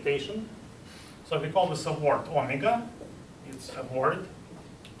against orientation. So we call this a word omega. It's a word.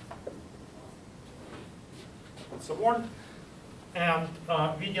 It's a word. And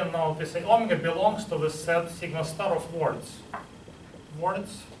we didn't know to say omega belongs to the set sigma star of words.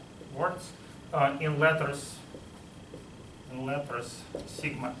 Words in letters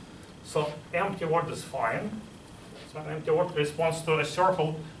sigma. So empty word is fine. So an empty word corresponds to a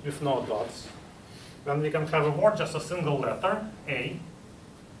circle with no dots. Then we can have a word, just a single letter, A.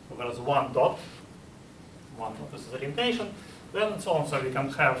 So there's one dot. This is orientation. Then and so on. So we can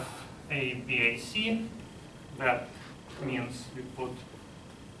have A, B, A, C. That means we put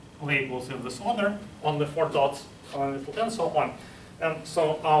labels in this order on the 4 dots, and so on. And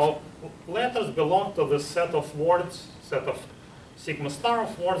so our letters belong to this set of words, set of sigma star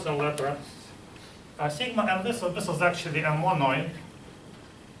of words and letter sigma. And this is actually a monoid.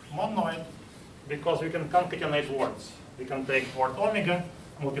 Because we can concatenate words. We can take word omega,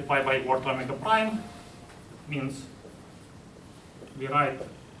 multiply by word omega prime, means we write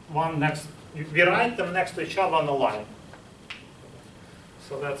them next to each other on a line.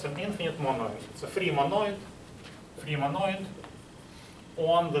 So that's an infinite monoid. It's a free monoid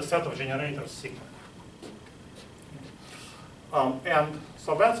on the set of generators sigma. And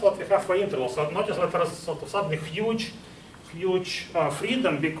so that's what we have for intervals. So notice that there is sort of suddenly huge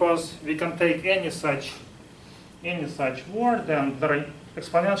freedom, because we can take any such word, and there are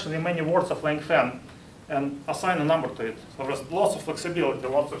exponentially many words of length n, and assign a number to it. So there's lots of flexibility,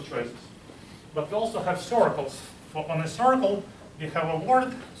 lots of choices. But we also have circles. On a circle, we have a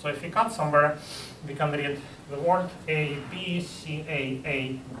word. So if we cut somewhere, we can read the word A, B, C,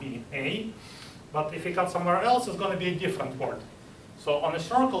 A, B, A. But if we cut somewhere else, it's going to be a different word. So on a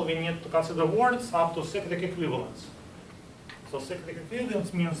circle, we need to consider words up to cyclic equivalence. So cyclic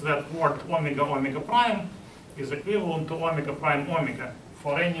equivalence means that word omega prime is equivalent to omega prime omega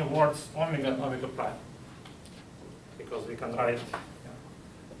for any words omega prime. Because we can write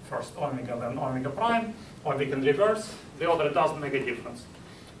first omega, then omega prime, or we can reverse. The order doesn't make a difference.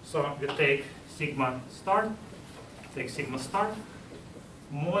 So we take sigma star,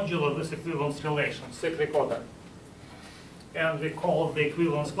 modulo this equivalence relation, cyclic order. And we call the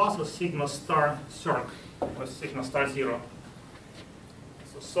equivalence classes sigma star circ, or sigma star 0.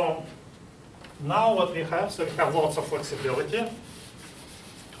 So now what we have, so we have lots of flexibility.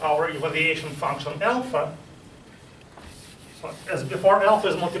 Our evaluation function alpha, so as before, alpha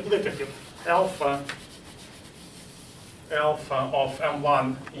is multiplicative. Alpha of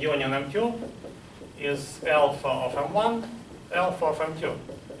M1 union M2 is alpha of M1, alpha of M2.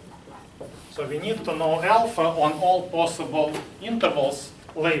 So we need to know alpha on all possible intervals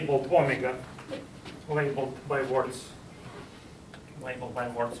labeled omega, labeled by words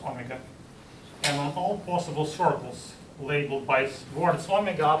omega, and on all possible circles labeled by words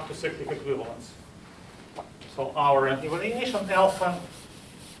omega up to cyclic equivalence. So our evaluation alpha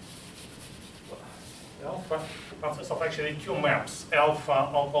consists of actually 2 maps. Alpha,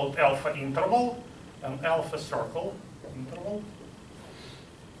 I'll call it alpha interval, and alpha circle. Interval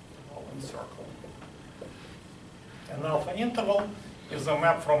and circle. And alpha interval is a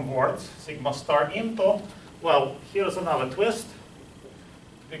map from words, sigma star into, well, here's another twist.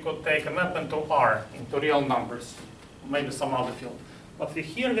 we could take a map into R, into real numbers, maybe some other field. But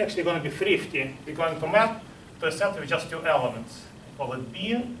here we're actually going to be thrifty. We're going to map to a set with just 2 elements. We call it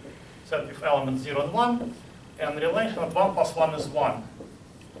B, set with elements 0 and 1, and relation of 1 plus 1 is 1.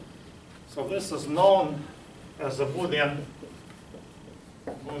 So this is known as a Boolean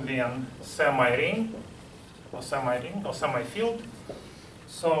semi-ring, or semi-field.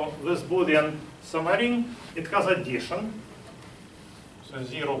 So this Boolean semi-ring, it has addition. So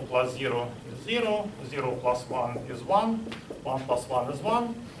 0 plus 0 is 0, 0 plus 1 is 1, 1 plus 1 is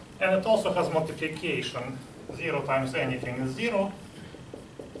 1. And it also has multiplication. 0 times anything is 0,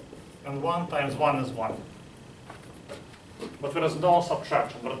 and 1 times 1 is 1. But there is no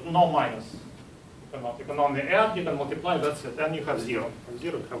subtraction, there is no minus. You can only add, you can multiply, that's it. And you have 0. From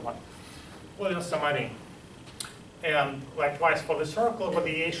 0 you have 1. Boolean semi-ring. And likewise for the circle,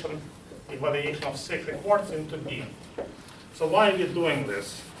 evaluation of cyclic words into B. So why are we doing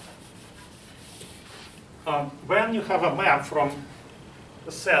this? When you have a map from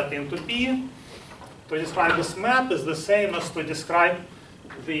a set into B, to describe this map is the same as to describe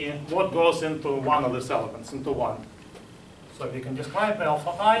what goes into one of these elements, into 1. So we can describe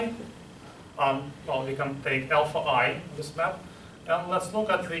alpha I. Well, we can take alpha I, this map, and let's look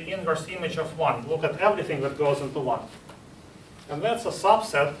at the inverse image of 1. Look at everything that goes into 1. And that's a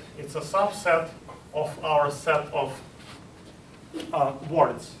subset. It's a subset of our set of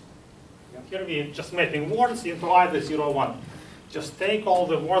words. And here we're just mapping words into either 0 or 1. Just take all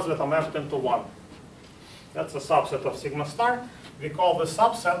the words that are mapped into 1. That's a subset of sigma star. We call the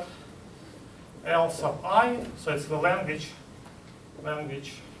subset L sub I, so it's the language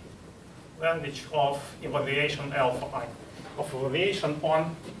of evaluation alpha I, of evaluation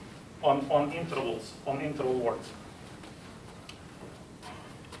on intervals, on interval words.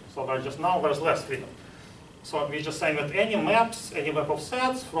 So there's less freedom. So we're just saying that any map of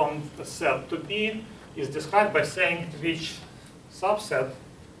sets from the set to B is described by saying which subset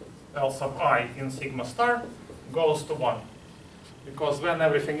L sub I in sigma star goes to 1. Because then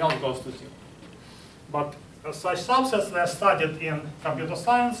everything else goes to 0. But such subsets they are studied in computer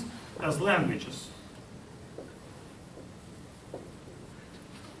science as languages.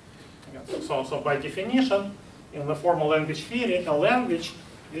 So by definition, in the formal language theory, a language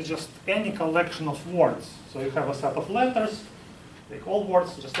is just any collection of words. So you have a set of letters, take all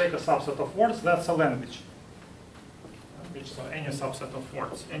words, just take a subset of words, that's a language. So any subset of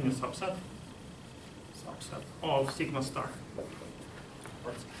words, any subset of sigma star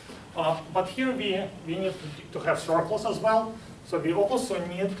words. But here we need to have circles as well. So we also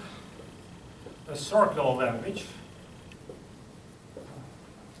need a circular language.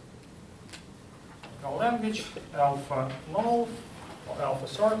 Alpha null or alpha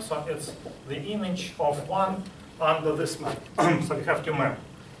circle. So it's the image of 1 under this map. So we have 2 maps.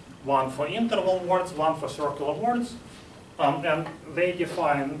 1 for interval words, 1 for circular words. And they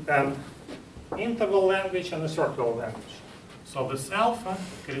define an interval language and a circular language. So this alpha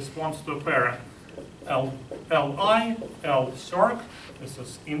corresponds to a pair Li, L circ. This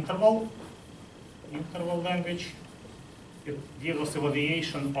is interval language. It gives us a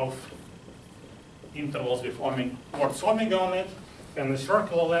variation of intervals with words omega on it. And the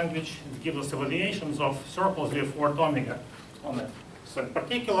circular language, it gives us evaluations of circles with word omega on it. So in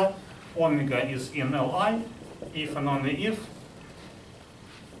particular, omega is in Li, if and only if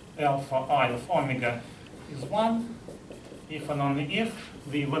alpha I of omega is 1, if and only if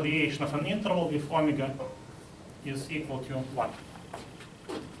the evaluation of an interval with omega is equal to 1.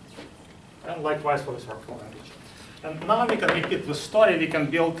 And likewise for the circular language. And now we can repeat the story, we can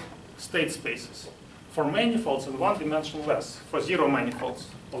build state spaces. For manifolds in 1 dimension less, for 0 manifolds.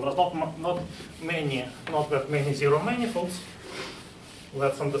 Well, there's not that many 0 manifolds.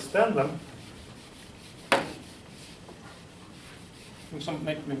 Let's understand them. Some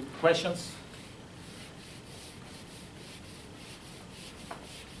questions?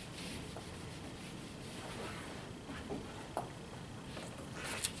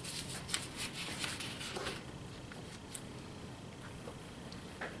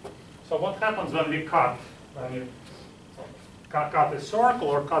 So what happens when we cut? When we cut a circle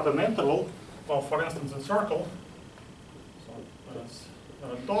or cut an interval? Well, for instance, a circle. So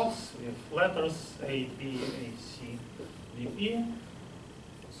there are dots with letters A, B, A, C, D, E.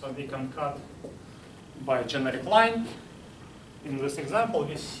 So we can cut by a generic line. In this example,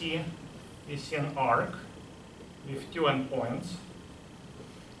 we see an arc with 2 endpoints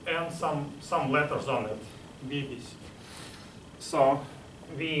and some letters on it, B, B, C. So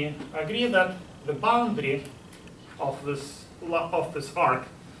we agree that the boundary of this arc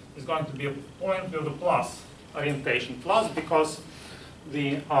is going to be a point with a plus orientation. Plus because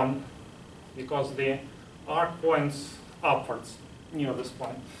because the arc points upwards near this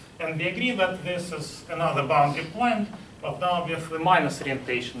point. And we agree that this is another boundary point, but now with the minus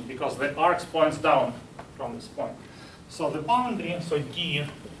orientation, because the arc points down from this point. So the boundary, so D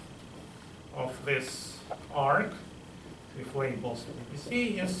of this arc, with labels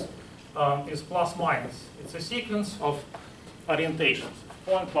ABC, is plus minus. It's a sequence of orientations,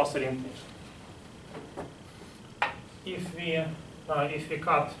 point plus orientation. If we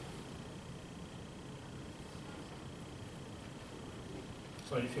cut,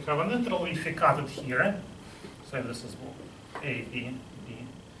 so if you have an interval, if we cut it here, say this is A, B, B,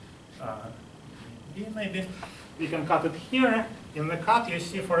 B maybe, we can cut it here. In the cut, you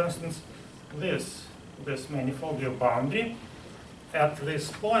see, for instance, this manifold boundary at this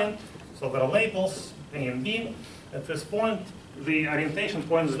point. So there are labels A and B. At this point, the orientation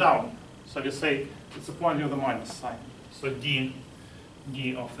points down. So we say it's a point with a minus sign. So D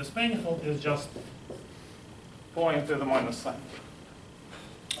of this manifold is just point with a minus sign.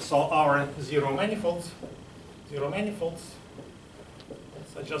 So our zero manifolds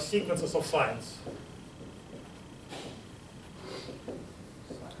are just sequences of signs.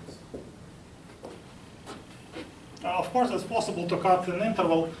 Of course, it's possible to cut an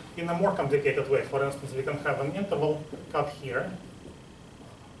interval in a more complicated way. For instance, we can have an interval cut here.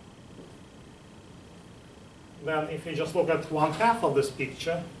 Then if you just look at 1/2 of this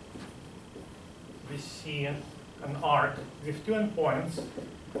picture, we see an arc with two endpoints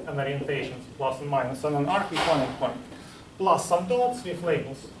and orientations, plus and minus, and an arc with one endpoint, plus some dots with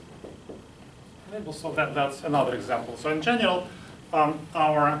labels. So that's another example. So in general,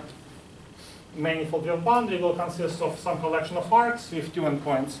 our manifold wave boundary will consist of some collection of arcs with two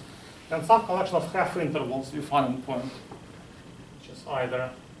endpoints and some collection of half intervals with one endpoint, which is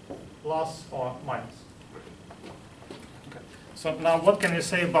either plus or minus. Okay. So now what can we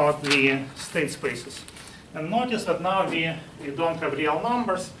say about the state spaces? And notice that now we don't have real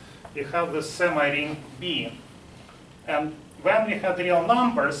numbers, we have the semi-ring B. And when we had real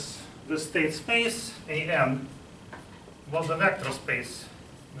numbers, the state space, AN, was a vector space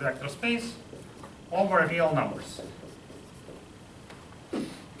over real numbers.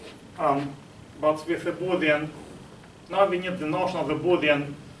 But with a Boolean, now we need the notion of the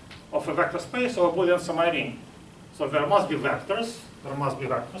Boolean of a vector space or a Boolean semi-ring. So there must be vectors,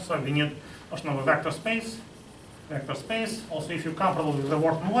 so we need notion of a vector space. Also, if you're comfortable with the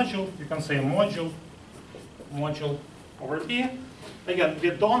word module, you can say module over B. Again, we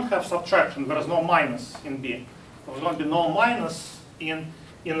don't have subtraction, there is no minus in B. There will be no minus in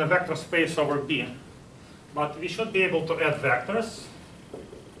the vector space over B. But we should be able to add vectors,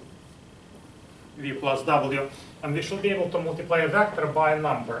 V plus W, and we should be able to multiply a vector by a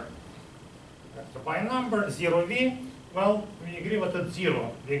number. 0V, well, we agree with it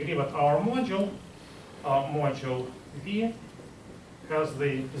 0. We agree with our module V has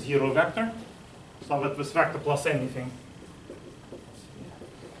the 0 vector, so that this vector plus anything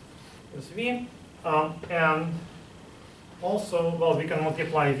is V. And also, well, we can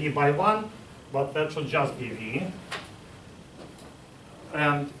multiply V by 1, but that should just be V.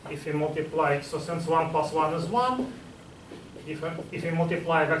 And if we multiply, so since 1 plus 1 is 1, if we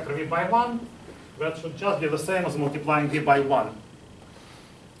multiply vector V by 1, that should just be the same as multiplying V by 1.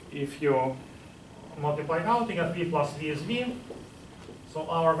 If you multiply out, you get V plus V is V. So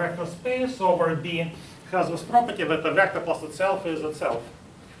our vector space over B has this property that the vector plus itself is itself.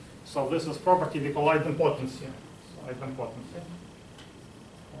 So this is property we call idempotency. So idempotency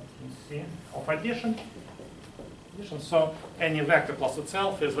of addition. So any vector plus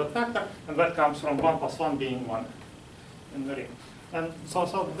itself is that vector, and that comes from 1 plus 1 being 1 in the ring. And so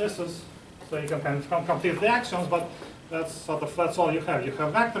this is, so you can kind of complete the axioms, but that's all you have. You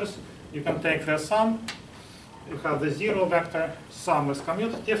have vectors, you can take their sum, you have the 0 vector, sum is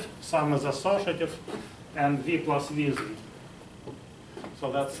commutative, sum is associative, and V plus V is V.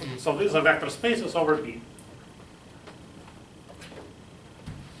 So these are vector spaces over B.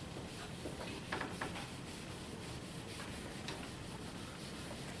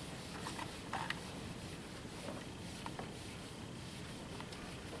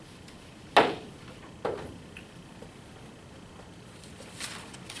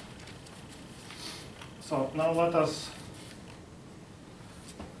 So now let us,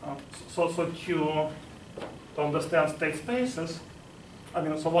 to understand state spaces,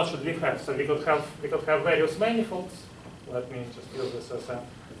 so what should we have? So we could have various manifolds. Let me just use this as an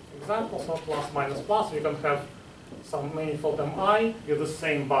example. So plus minus plus, we can have some manifold Mi with the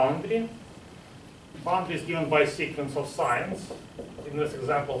same boundary. Boundary is given by a sequence of signs. In this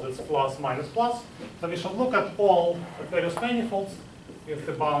example, it's plus minus plus. So we should look at all the various manifolds with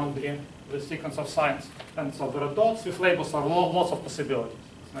the boundary, the sequence of signs. And so there are dots with labels, are lots of possibilities,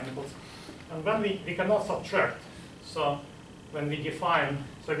 manifolds. And then we cannot subtract. So when we define,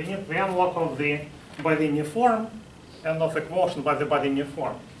 so we need the envelope of the bilinear form and of the quotient by the bilinear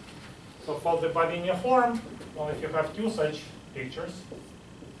form. So for the bilinear form, well, if you have two such pictures,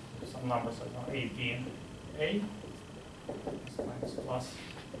 some numbers, I don't know, A, B, A, minus plus,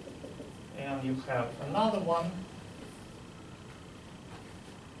 and you have another one,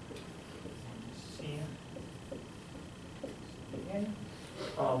 C,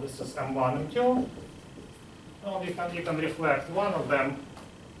 this is M1 and 2. Well, you can reflect one of them,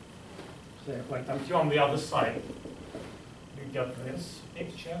 say, like M2 on the other side. You get this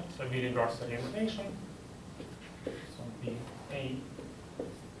picture, so we reverse orientation. So B, A,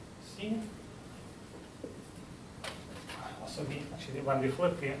 C. So we actually, when we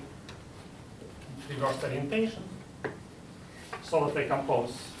flip the reverse orientation, so that they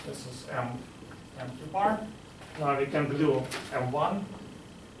compose, this is M2 bar. Now we can glue M1,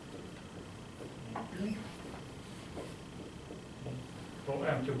 to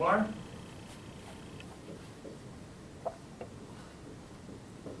M2 bar.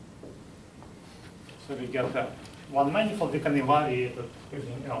 So we get that one manifold. We can evaluate it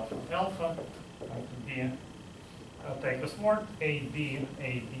using alpha. Alpha to be take this word A B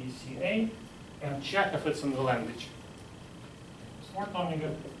C A and check if it's in the language. This word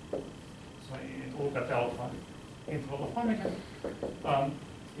omega. So you look at alpha interval of omega.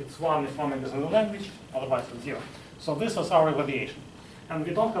 It's 1 if omega is in the language, otherwise it's 0. So this is our evaluation. And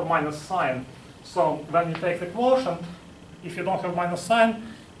we don't have minus sign. So when you take the quotient, if you don't have minus sign,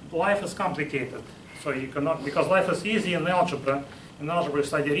 life is complicated. So you cannot, because life is easy in algebra. In algebra you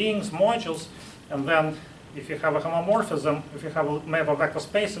study rings, modules, and then if you have a homomorphism, if you have a map of vector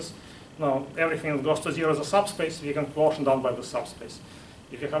spaces, no, everything that goes to 0 is a subspace, we can quotient down by the subspace.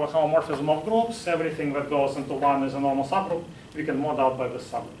 If you have a homomorphism of groups, everything that goes into 1 is a normal subgroup, we can mod out by the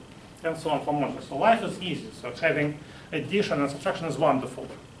subgroup, and so on for modules. So life is easy, so having addition and subtraction is wonderful.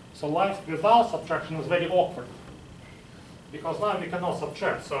 So life without subtraction is very awkward, because now we cannot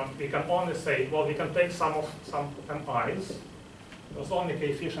subtract, so we can only say, well, we can take some i's. There's only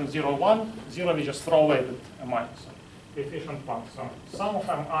coefficient 0, 1. 0 we just throw away with mi. So coefficient 1. So sum of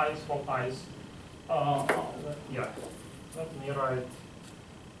mi's for i's. Yeah. Let me write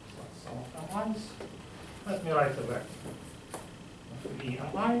sum of mi's. Let me write a vector. V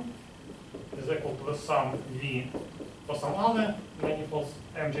mi is equal to the sum v for some other manifolds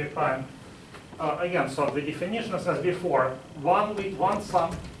mj prime. Again, so the definition is as before. One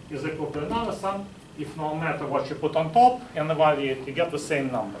sum is equal to another sum. If no matter what you put on top and evaluate, you get the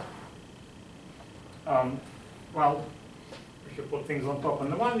same number. Well, if you put things on top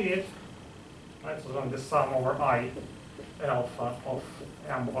and evaluate, right, so then the sum over I alpha of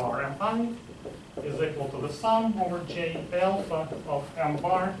m bar mi is equal to the sum over j alpha of m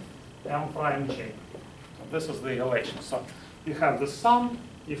bar m prime j. So this is the relation. So you have the sum.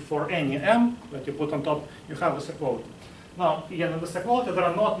 If for any m that you put on top, you have this equality. Now, again, in this equality, there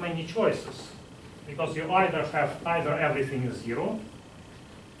are not many choices, because you either have everything is 0,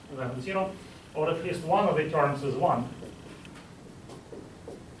 then 0, or at least one of the terms is 1,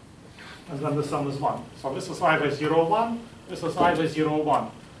 and then the sum is 1. So this is either 0, 1, this is either 0,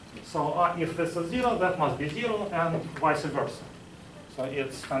 1. So if this is 0, that must be 0, and vice versa. So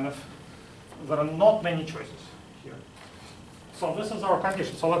it's kind of, there are not many choices here. So this is our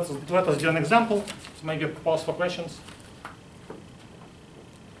condition. So let us do an example. So maybe pause for questions.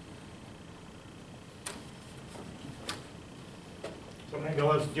 So maybe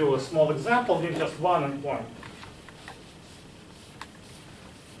let's do a small example with just one endpoint.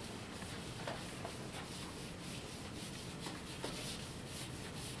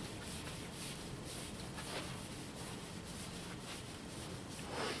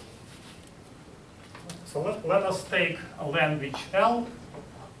 So let us take a language L,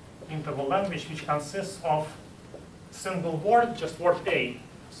 interval language, which consists of single word, just word A.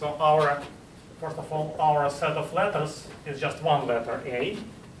 So first of all, our set of letters is just one letter A,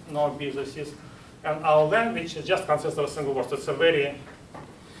 no B, this is, and our language is just consists of a single word. So it's a very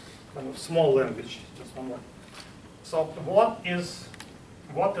kind of small language, just one word. So what is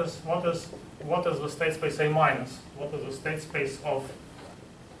the state space A minus? What is the state space of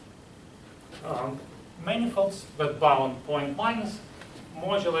manifolds that bound point minus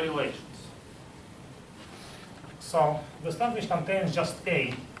modular relations? So this language contains just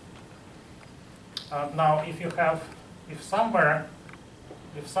A. Now, if somewhere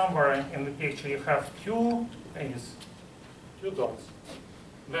in the picture you have two A's, two dots,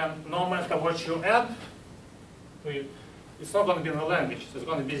 then no matter what you add to it, it's not going to be in the language, so it's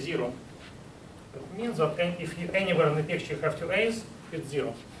going to be 0. That means that if you anywhere in the picture you have two A's, it's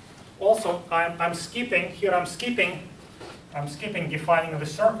 0. Also, I'm skipping defining the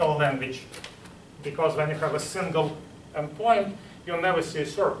circle language, because when you have a single endpoint, you'll never see a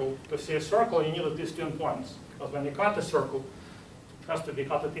circle. To see a circle, you need at least 2 endpoints, because when you cut a circle, it has to be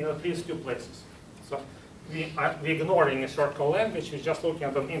cut in at least 2 places. So we're ignoring a circle language, we're just looking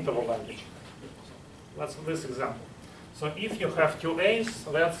at an interval language. That's this example. So if you have 2 A's,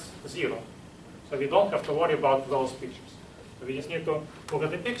 that's 0. So we don't have to worry about those pictures. So we just need to look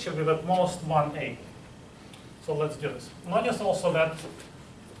at the picture with at most 1 A. So let's do this. Notice also that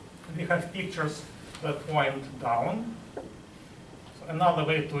we have pictures that point down. So another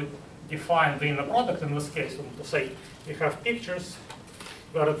way to define the inner product in this case is to say we have pictures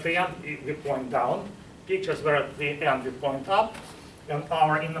where at the end we point down, pictures where at the end we point up, and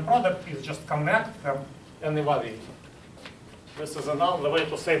our inner product is just connect them and evaluate. This is another way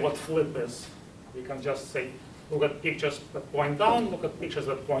to say what flip is. We can just say, look at pictures that point down, look at pictures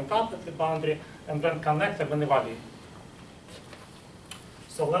that point up at the boundary, and then connect them and evaluate.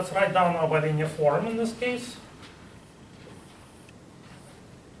 So let's write down our linear form in this case.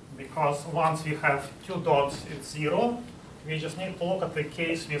 Because once we have 2 dots, it's 0. We just need to look at the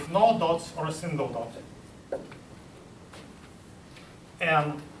case with no dots or a single dot.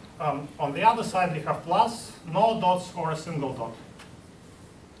 And on the other side, we have plus, no dots or a single dot.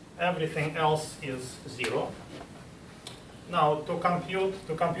 Everything else is 0. Now, to compute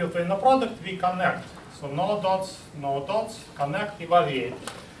the inner product, we connect. So no dots, connect, evaluate.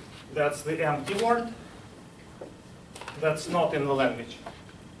 That's the empty word. That's not in the language.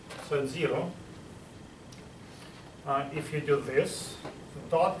 So it's 0. If you do this, the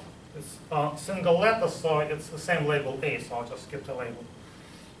dot is single letter, so it's the same label A, so I'll just skip the label.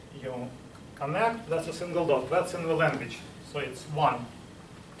 You connect, that's a single dot. That's in the language, so it's 1.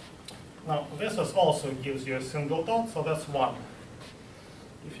 Now, this is also gives you a single dot, so that's 1.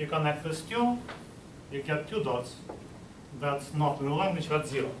 If you connect these 2, you get 2 dots. That's not in the language, that's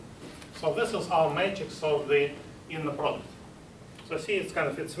 0. So this is our matrix of the inner product. So see, it's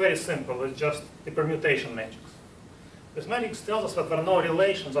very simple. It's just the permutation matrix. This matrix tells us that there are no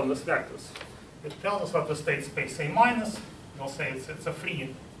relations on these vectors. It tells us that the state space A minus, we'll say it's a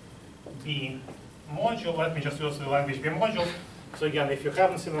free B module. Let me just use the language B module. So again, if you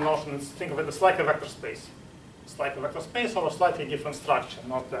haven't seen the notion, think of it as like a vector space. It's like a vector space or a slightly different structure,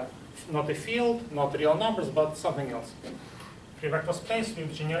 not a field, not real numbers, but something else. Free vector space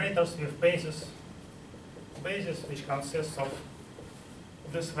with generators with basis which consists of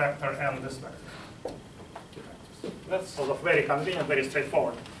this vector and this vector. That's sort of very convenient, very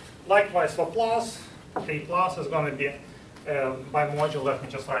straightforward. Likewise for plus, A plus is going to be bimodule. Let me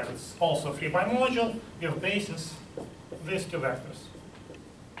just write it's also free bimodule with basis these 2 vectors.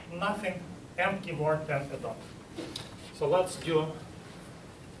 Nothing, empty word and a dot. So let's do.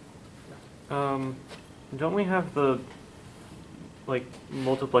 Don't we have the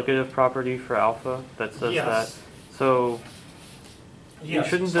multiplicative property for alpha that says that? So yes.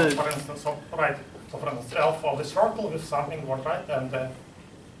 Shouldn't so the for instance, So for instance, alpha of the circle with something word, right, and the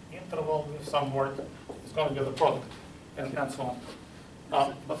interval with some word is going to be the product, and so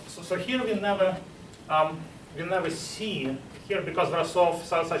on. So here we never see here, because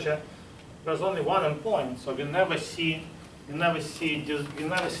there's only one endpoint, so we never see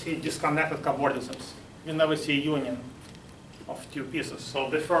disconnected cobordisms. We never see union of 2 pieces. So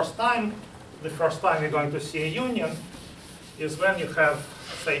the first time we're going to see a union is when you have,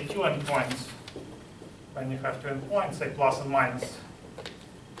 say, 2 endpoints. When you have 2 endpoints, say plus and minus,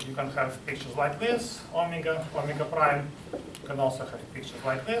 you can have pictures like this, omega prime. You can also have pictures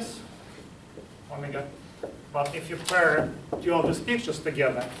like this, omega. But if you pair 2 of these pictures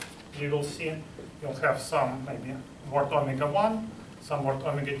together, you will see you'll have some maybe word omega 1, some word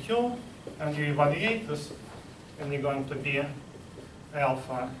omega 2, and you evaluate this, and you're going to be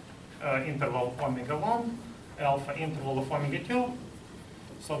alpha interval of omega 1, alpha interval of omega 2.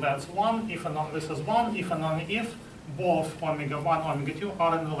 So that's 1, if and only, this is 1, if and only if both omega 1 and omega 2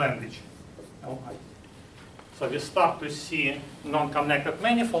 are in the language. Li. So we start to see non-connected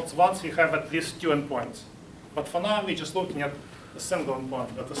manifolds once we have at least 2 endpoints. But for now, we're just looking at a single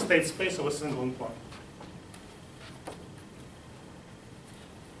endpoint, at the state space of a single endpoint.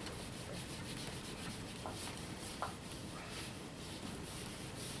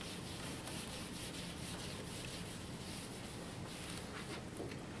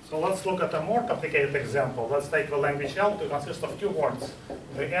 So let's look at a more complicated example. Let's take the language L to consist of 2 words,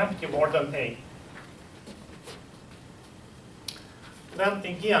 the empty word and A. Then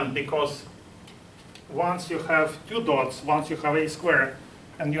again, because once you have two dots, once you have a square,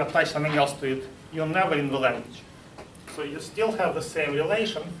 and you attach something else to it, you're never in the language. So you still have the same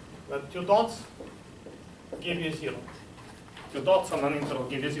relation, that two dots give you 0. Two dots on an interval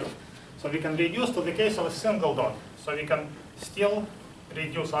give you 0. So we can reduce to the case of a single dot. So we can still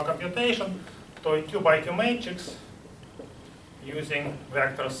reduce our computation to a 2 by 2 matrix using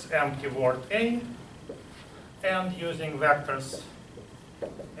vectors empty word A and using vectors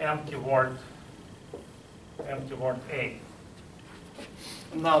empty word A.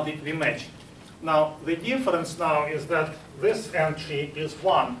 Now we match. Now the difference now is that this entry is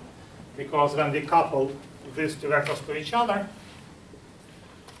 1, because when we couple these two vectors to each other,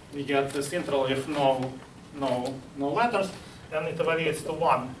 we get this interval with no letters, and it evaluates to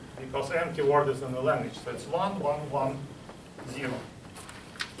 1, because empty word is in the language. So it's 1, 1, 1, 0.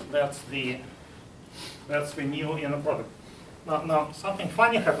 That's the new inner product. Now something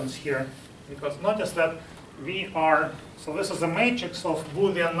funny happens here, because notice that so this is a matrix of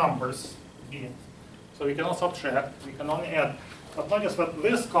Boolean numbers, B. So we cannot subtract, we can only add. But notice that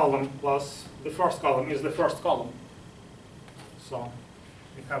this column plus the first column is the first column. So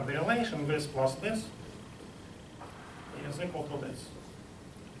we have the relation this plus this is equal to this.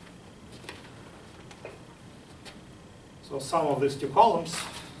 So sum of these two columns,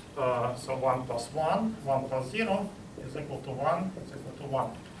 so 1 plus 1, 1 plus 0 is equal to 1, is equal to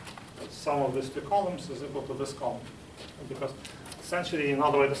 1. Sum of these two columns is equal to this column. Because essentially,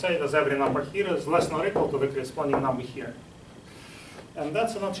 another way to say it is every number here is less than or equal to the corresponding number here. And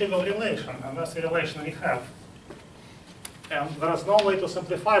that's a non-trivial relation, and that's the relation we have. And there is no way to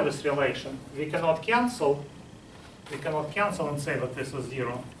simplify this relation. We cannot cancel and say that this is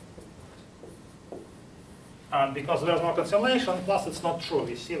 0. Because there's no cancellation, plus it's not true.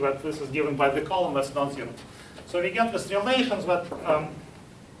 We see that this is given by the column that's not 0. So we get these relations that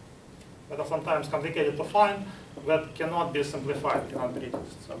are sometimes complicated to find, that cannot be simplified, cannot be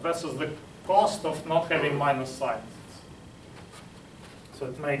reduced. So this is the cost of not having minus signs. So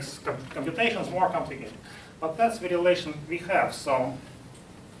it makes computations more complicated. But that's the relation we have. So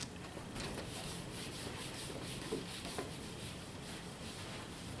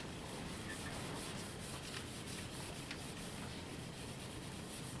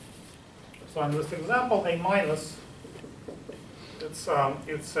in this example, a minus, it's a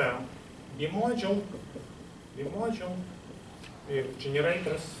B module with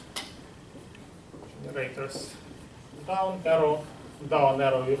generators, down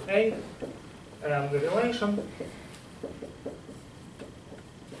arrow with A, and the relation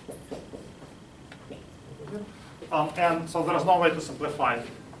and so there's no way to simplify it.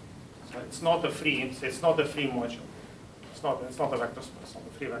 So it's not a free module. It's not a vector space, it's not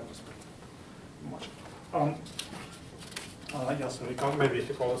a free vector space module. Yes, so we can maybe if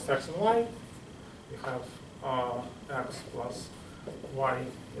you call this x and y, we have x plus y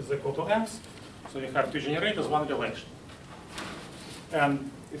is equal to x. So you have two generators, one relation.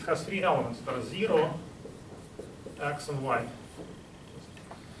 And it has three elements. There are 0, x, and y.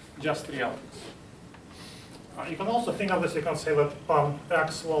 Just three elements. You can also think of this, you can say that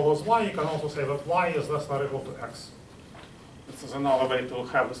x follows y. You can also say that y is less than or equal to x. This is another way to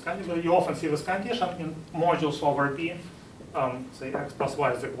have this condition. You often see this condition in modules over B. Say x plus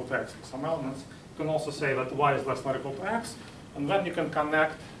y is equal to x for some elements. You can also say that y is less than or equal to x. And then you can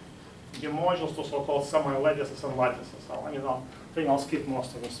connect the modules to so-called semi-lattices and lattices. So, I think I'll skip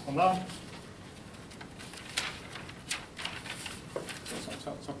most of this for now.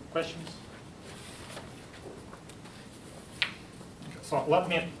 Some questions?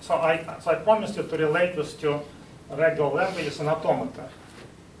 Okay, so I promised you to relate this to regular languages and automata.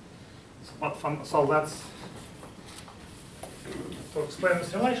 To explain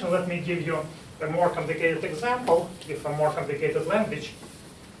this relation, let me give you a more complicated example with a more complicated language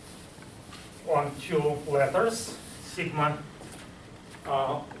on two letters. Sigma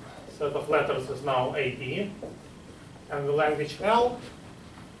set of letters is now AB, and the language L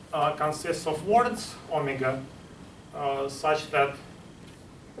consists of words, omega, such that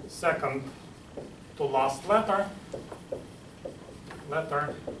second to last letter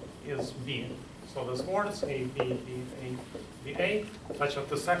is B. So these words A, B, B, A, B, A, such that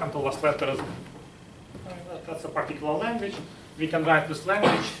the second to last letter is B. That's a particular language. We can write this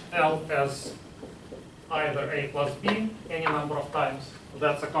language L as either A plus B any number of times.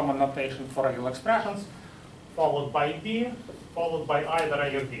 That's a common notation for regular expressions, followed by B, followed by either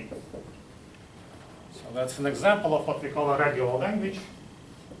A or B. So that's an example of what we call a regular language.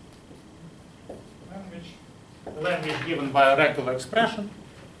 Language given by a regular expression.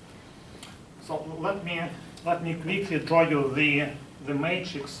 So let me quickly draw you the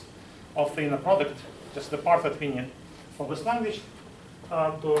matrix of the inner product just the part that we need for this language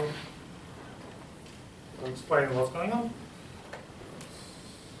to explain what's going on.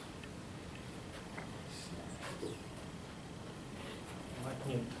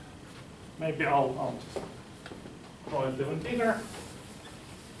 Maybe I'll just draw it even bigger.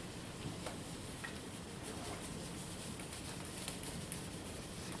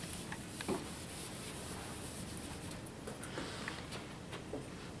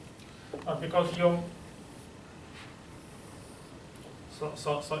 Because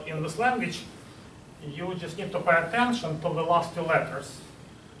so in this language, you just need to pay attention to the last two letters.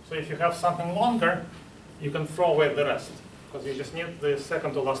 So if you have something longer, you can throw away the rest, because you just need the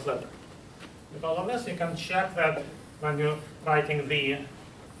second to last letter. Because of this, you can check that when you're writing the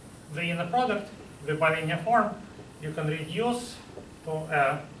inner product, the bilinear form, you can reduce to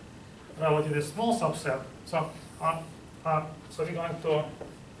a relatively small subset. So we're going to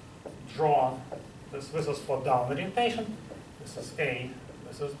draw this. This is for down orientation. This is A,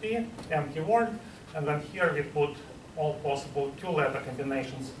 this is B, empty word. And then here we put all possible two-letter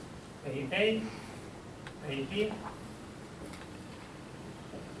combinations, AA, AB,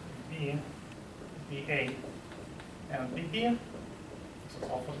 B, BA, and BB. This is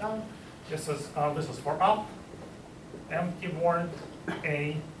all for down. This is for up. Empty word,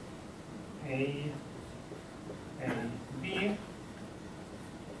 A, B, A, B,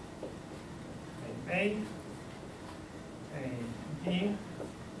 BA,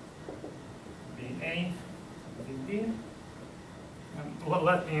 BB. And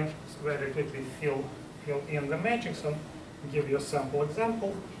let me very quickly fill in the matrix and give you a sample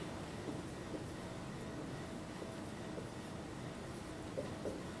example.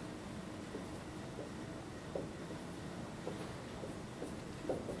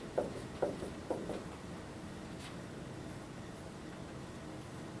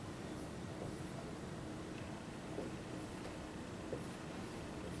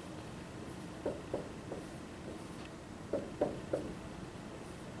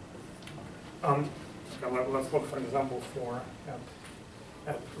 Let's look, for example,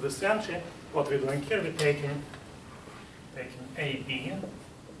 at this entry. What we're doing here, we're taking AB,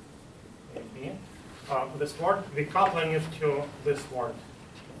 this word, we're coupling it to this word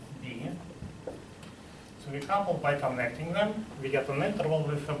B. So we couple by connecting them. We get an interval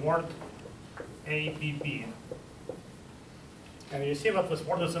with the word ABB. And you see that this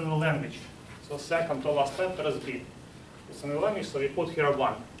word is in the language. So second to last letter is B. It's in the language, so we put here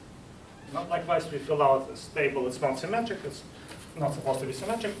 1. Not likewise, we fill out this table. It's not symmetric. It's not supposed to be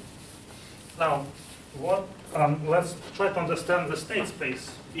symmetric. Now, let's try to understand the state space,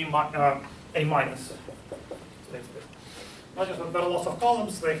 A minus state space. Notice that there are lots of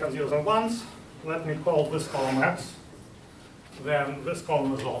columns. They have zeros and ones. Let me call this column X. Then this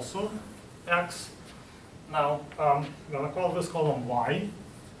column is also X. Now, I'm going to call this column Y.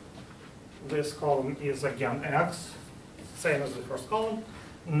 This column is again X, same as the first column.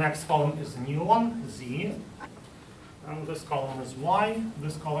 Next column is a new one, Z. And this column is Y.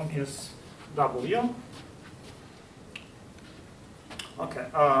 This column is W. Okay,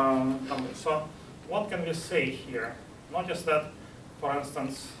 so what can we say here? Notice that, for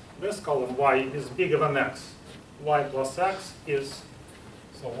instance, this column Y is bigger than X. Y plus X is,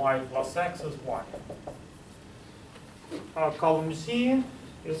 so Y plus X is Y. Column Z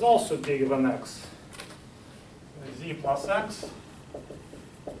is also bigger than X. Z plus X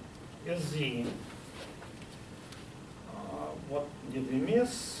is Z. What did we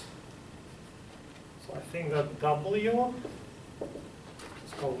miss? So I think that W,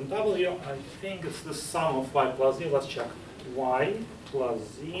 let's call them W, I think it's the sum of Y plus Z. Let's check. Y plus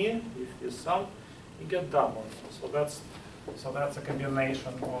Z, if you sum, you get W. So that's a combination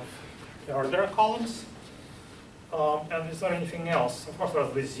of order columns. And is there anything else? Of course,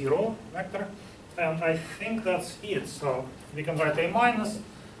 there's the 0 vector. And I think that's it. So we can write A minus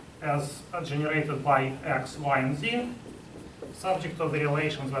as generated by X, Y, and Z, subject to the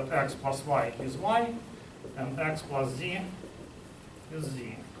relations that X plus Y is Y, and X plus Z is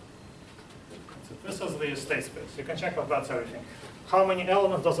Z. So this is the state space. You can check if that's everything. How many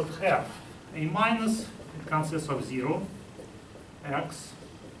elements does it have? A minus, it consists of 0, X,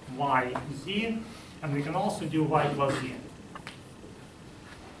 Y, Z, and we can also do Y plus Z.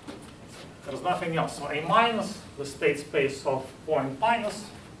 There's nothing else. So A minus, the state space of point minus,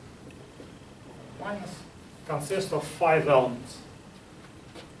 consists of 5 elements,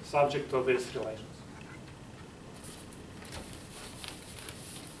 subject to these relations.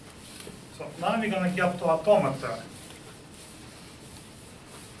 So now we're going to get to automata.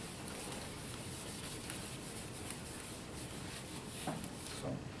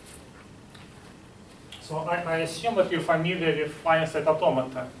 So I assume that you're familiar with finite state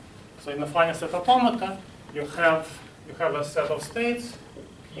automata. So in the finite state automata, you have a set of states,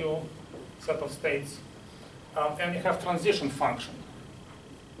 Q set of states, and you have transition function,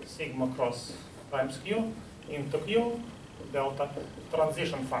 sigma cross times Q into Q delta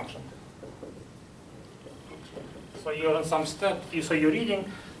transition function. So you're in some step, so you're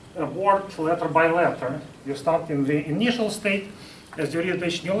reading a word letter by letter. You start in the initial state. As you read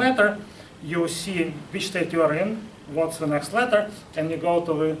each new letter, you see which state you are in, what's the next letter, and you go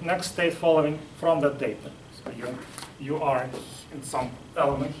to the next state following from that data. So you are in some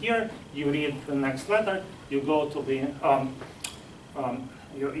element here, you read the next letter, you go to the,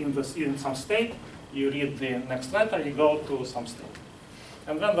 you're in some state, you read the next letter, you go to some state.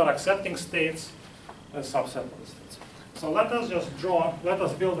 And then there are accepting states, a subset of the states. So let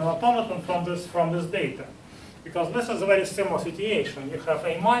us build an automaton from this data. Because this is a very similar situation. You have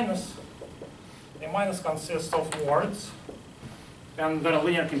A minus consists of words, and there are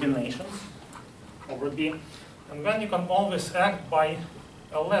linear combinations over B. And then you can always act by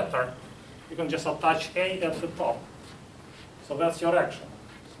a letter. You can just attach A at the top. So that's your action.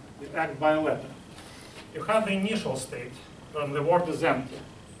 You act by a letter. You have the initial state, when the word is empty.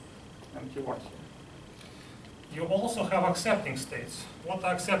 Empty word here. You also have accepting states. What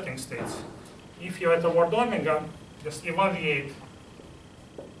are accepting states? If you're at the word omega, just evaluate,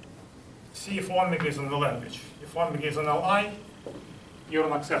 see if omega is in the language. If omega is in Li, you're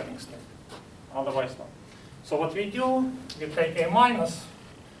an accepting state. Otherwise not. So what we do, we take A minus,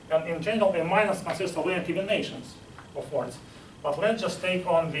 and in general A minus consists of linear combinations of words. But let's just take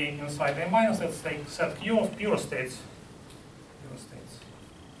on the inside A minus, let's take set Q of pure states.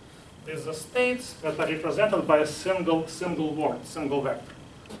 These are states that are represented by a single word, single vector,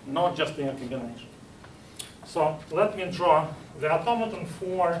 not just linear combination. So let me draw the automaton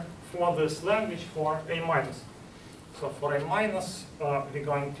for this language for A minus. So for A minus, we're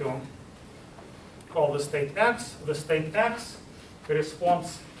going to call the state X. The state X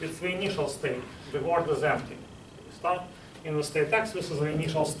corresponds, it's the initial state. The word is empty. We start in the state X, this is the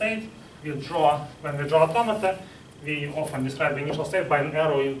initial state. When we draw automata, we often describe the initial state by an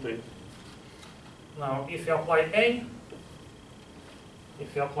arrow into it. Now, if you apply A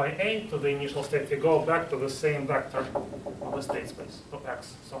to the initial state, we go back to the same vector of the state space, to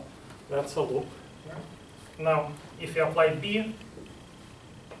X. So that's a loop. Now, if you apply B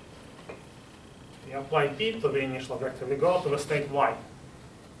to the initial vector, we go to the state Y.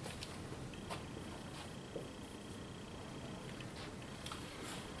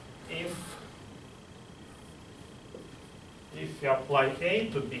 If you apply A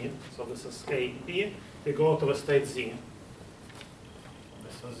to B, so this is A, B, we go to the state Z.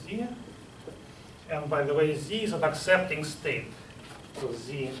 This is Z. And by the way, Z is an accepting state. So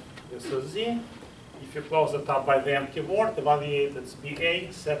Z, this is Z. If you close it up by the empty word, evaluate it's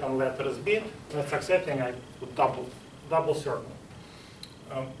BA, second letter is B. That's accepting, I put double circle.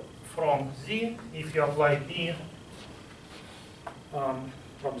 From Z, if you apply B,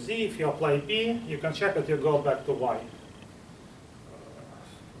 from Z, if you apply B, you can check that you go back to Y.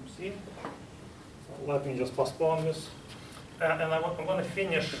 So let me just postpone this. And I'm going to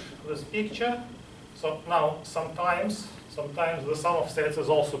finish this picture. So now, sometimes the sum of states is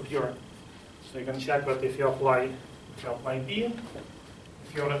also pure. So you can check that if you apply B,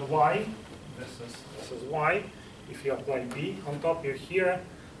 if you're in Y, this is Y. If you apply B on top, you're here.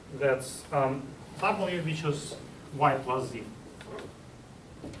 That's W, which is Y plus Z.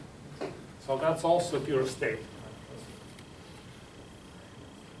 So that's also pure state.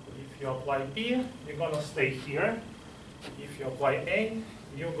 If you apply B, you're going to stay here. If you apply A,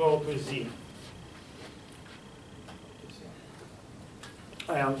 you go to Z.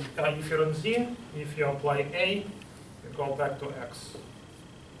 And if you're in Z, if you apply A, you go back to X.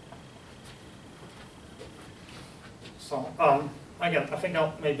 So again, I think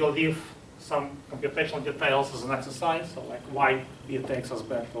I'll maybe leave some computational details as an exercise, so like why B takes us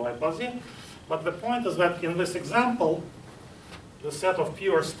back to Y plus Z. But the point is that in this example, the set of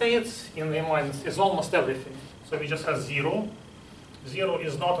pure states in A minus is almost everything. So we just have 0. 0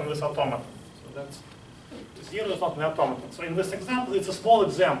 is not in this automaton. So that's 0 is not an automaton. So in this example, it's a small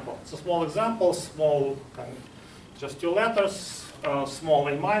example. It's a small example, small kind of just 2 letters, small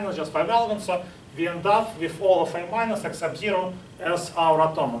A minus, just 5 elements. So we end up with all of A minus except 0 as our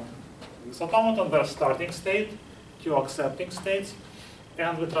automaton. In this automaton, there's starting state, 2 accepting states,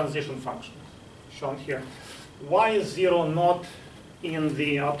 and the transition function shown here. Why is 0 not in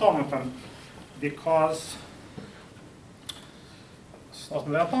the automaton? Because it's not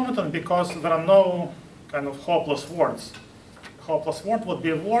in the automaton because there are no kind of hopeless words. hopeless word would be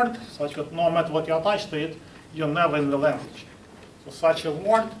a word such that no matter what you attach to it, you're never in the language. So such a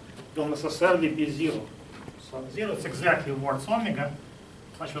word will necessarily be 0. So 0 is exactly words omega,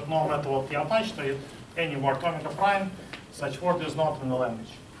 such that no matter what you attach to it, any word omega prime, such word is not in the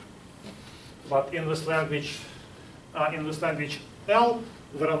language. But in this language L,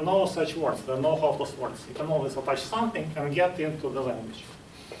 there are no such words. There are no hopeless words. You can always attach something and get into the language.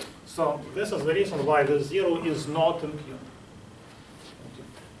 So this is the reason why the 0 is not in Q.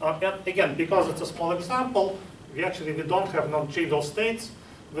 And again, because it's a small example, we don't have non-trivial states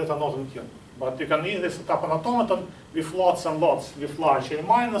that are not in Q. But you can easily set up an automaton with lots and lots, with large A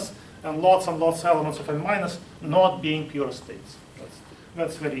minus, and lots elements of A minus not being pure states.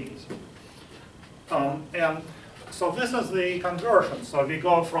 That's very easy. And so this is the conversion. So we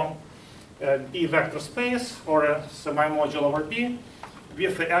go from a B vector space or a semi-module over B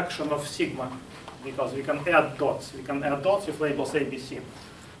with the action of sigma, because we can add dots. We can add dots with labels A, B, C.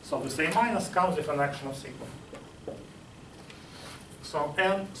 So this A minus comes with an action of sigma.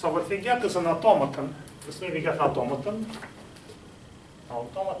 So what we get is an automaton. This way we get an automaton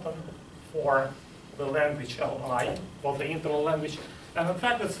for the language Li, for the internal language. And in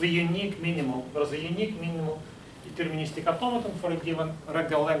fact, it's the unique minimal. There's a unique minimal deterministic automaton for a given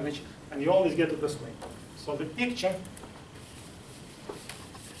regular language, and you always get it this way. So the picture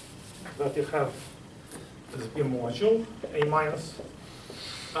that you have is B module, A minus,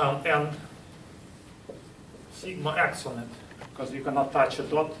 and sigma x on it, because you cannot touch a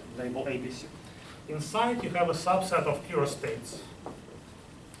dot label ABC. Inside, you have a subset of pure states.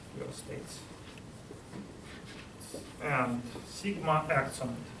 And sigma x on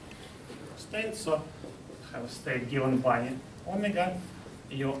it. State, so you have a state given by omega,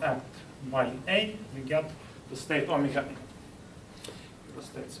 you act by A, you get the state omega A. The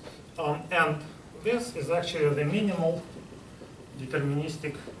states. And this is actually the minimal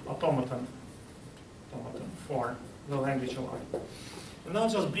deterministic automaton for the language of I. And I'll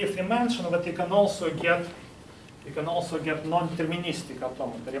just briefly mention that you can also get non-deterministic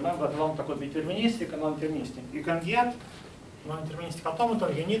automata. Remember, that automata could be deterministic and non-deterministic. You can get non-deterministic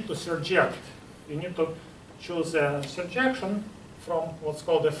automata. You need to surject. You need to choose a surjection from what's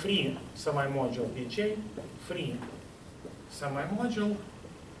called a free semi-module, BJ, free semi-module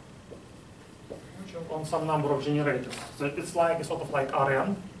on some number of generators. So it's like sort of like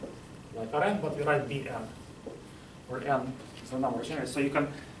Rn, but we write Bn, or n is the number of generators. So you can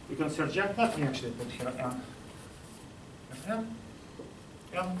surject that. We actually put here n.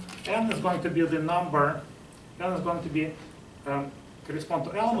 N is going to be the number. N is going to be correspond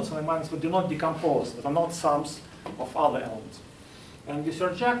to elements and elements that do not decompose, that are not sums of other elements. And we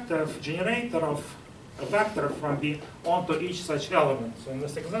surject a generator of a vector from B onto each such element. So in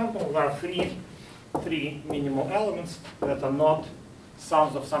this example, there are three minimal elements that are not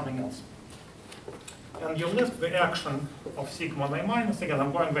sums of something else. And you lift the action of sigma and A minus. Again,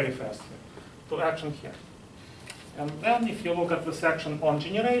 I'm going very fast here, to action here. And then if you look at the section on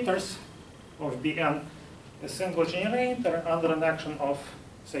generators of Bn, a single generator under an action of,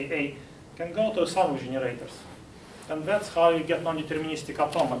 say, A, can go to a sum of generators. And that's how you get non-deterministic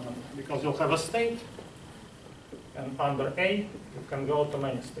automaton, because you'll have a state, and under A, you can go to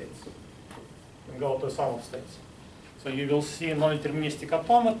many states. You can go to a sum of states. So you will see non-deterministic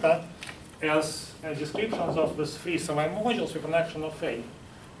automata as descriptions of these three semi-modules with an action of A,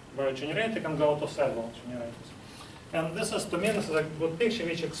 where a generator can go to several generators. And this is, to me, this is a good picture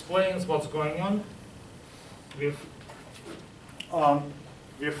which explains what's going on with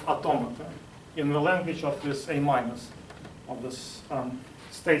automata in the language of this A minus, of this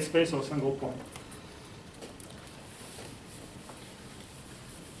state space of a single point.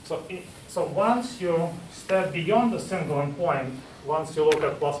 So once you step beyond the single point, once you look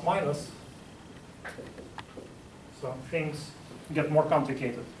at plus minus, so things get more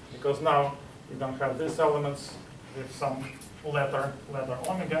complicated, because now you don't have these elements with some letter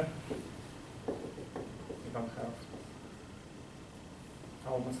omega. You don't have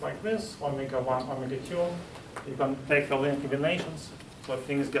elements like this, omega 1, omega 2. You can take the linear combinations, so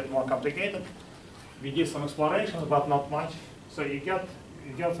things get more complicated. We did some explorations, but not much. So you get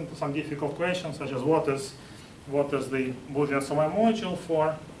into some difficult questions, such as what is the Boolean semi-module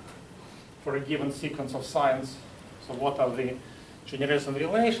for a given sequence of signs. So what are the generation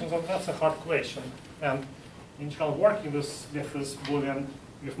relations? And that's a hard question. And in general, working with this Boolean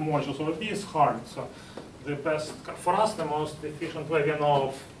with modules over B is hard. So the best, for us, the most efficient way we know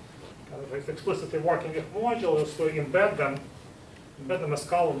of explicitly working with modules is to embed them as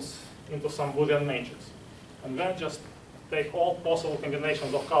columns into some Boolean matrix. And then just take all possible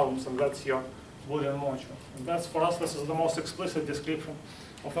combinations of columns, and that's your Boolean module. And that's, for us, this is the most explicit description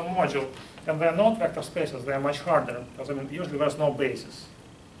of a module. And they're not vector spaces, they're much harder, because I mean, usually there's no basis.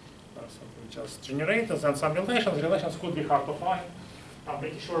 So we just generate and some relations. Relations could be hard to find. I'm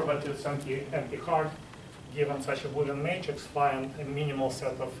pretty sure that it's empty hard, given such a Boolean matrix, find a minimal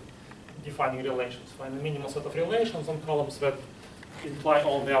set of defining relations. Find a minimal set of relations on columns that imply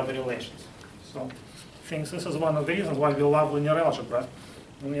all the other relations. So I think this is one of the reasons why we love linear algebra.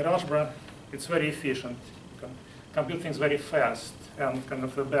 Linear algebra, it's very efficient. You can compute things very fast, and kind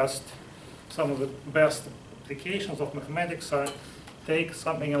of some of the best applications of mathematics are take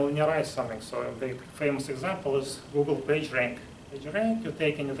something and linearize something. So the famous example is Google PageRank. PageRank, you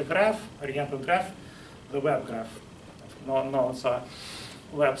take into the graph, oriented graph, the web graph. Nodes are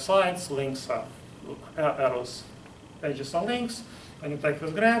websites, links are arrows, pages are links. When you take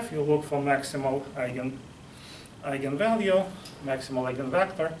this graph, you look for maximal eigenvalue, maximal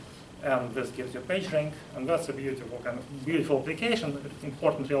eigenvector, and this gives you PageRank. And that's a beautiful application,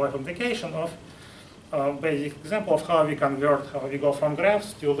 important real-life application of basic example of how we convert, how we go from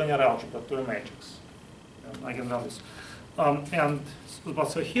graphs to linear algebra to a matrix, eigenvalues.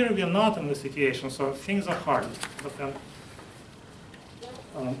 But so here we are not in this situation, so things are hard. But then,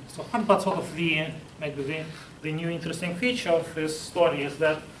 so hard, but sort of maybe the new interesting feature of this story is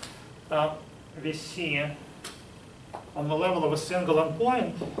that we see on the level of a single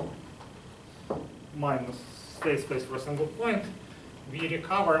endpoint minus state space for a single point, we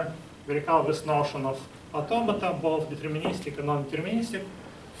recover this notion of automata, both deterministic and non-deterministic,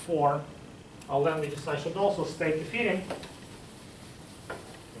 for our languages. I should also state the theorem.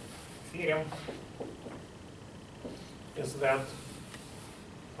 Theorem is that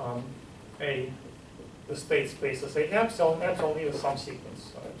the state space is a epsilon. Epsilon is some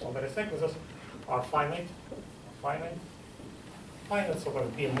sequence. So the sequences are finite, sort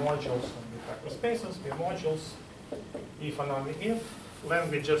of B modules and B vector spaces, B modules, if and only if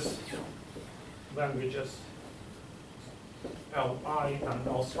languages Li and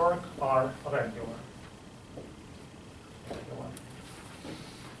L-circ are regular.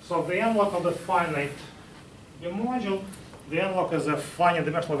 So the n-log of the finite B module, the n-log is a finite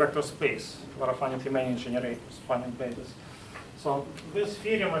dimensional vector space. There are finite Riemannian generators, finite betas. So this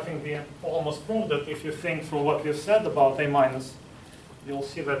theorem, I think we almost proved it. If you think through what we've said about A minus, you'll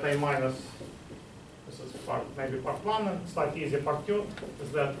see that A minus, this is maybe part one, and slightly easier part two,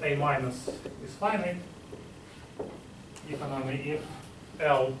 is that A minus is finite, if and only if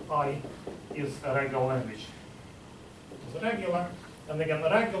Li is a regular language. It's regular, and again,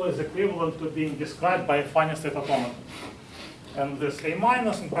 regular is equivalent to being described by a finite state automaton. And this A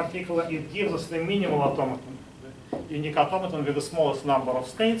minus in particular, it gives us the minimal automaton, the unique automaton with the smallest number of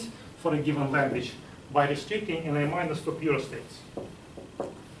states for a given language by restricting in A minus to pure states.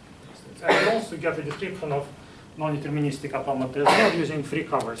 And we also get a description of non-deterministic automata as well using free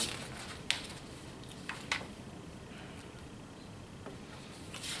covers.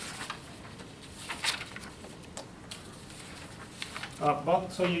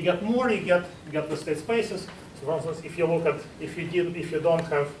 But so you get more, you get the state spaces. So for instance, if you don't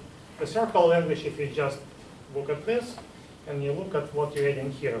have a circle language, if you just look at this and you look at what you're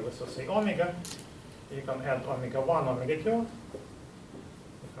adding here, this is say omega, you can add omega 1, omega 2. You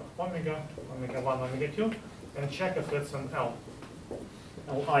have omega 1, omega 2, and check if it's an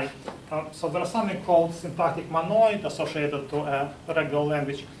Li. So there's something called syntactic monoid associated to a regular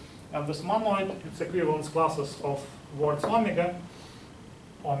language. And this monoid, it's equivalence classes of words omega.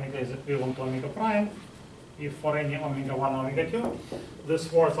 Omega is equivalent to omega prime. If for any omega 1, omega 2,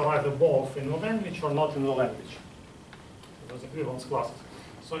 these words are either both in the language or not in the language. Those equivalence classes.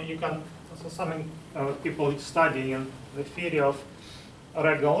 So you can, this is something people study in the theory of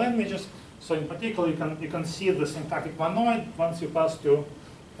regular languages. So in particular, you can see the syntactic monoid once you pass to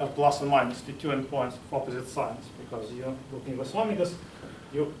plus and minus, to two endpoints of opposite signs, because you're looking with omegas,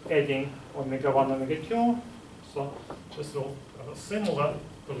 you're adding omega 1, omega 2. So just similar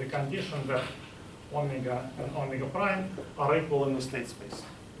to the condition that omega and omega prime are equal in the state space.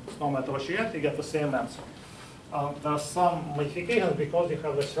 So no matter what you add, you get the same answer. There are some modifications because you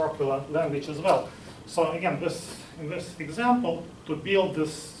have a circular language as well. So again, in this example, to build the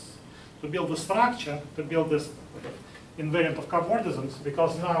structure, to build this invariant of cobordisms,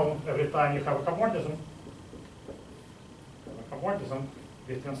 because now every time you have a cobordism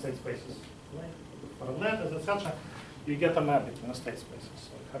between state spaces, for letters, etc., you get a map between the state spaces.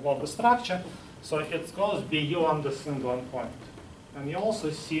 So you have all the structure, so it goes beyond the single endpoint. And you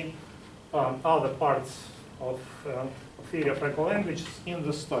also see other parts of theory of regular languages in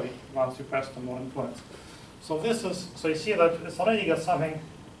the story once you pass to more endpoints. So this is, so you see that it's already got something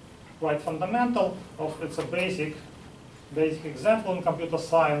quite fundamental. It's a basic example in computer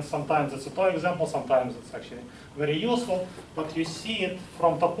science. Sometimes it's a toy example, sometimes it's actually very useful, but you see it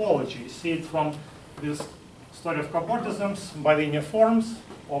from topology. You see it from this story of cobordisms, bilinear forms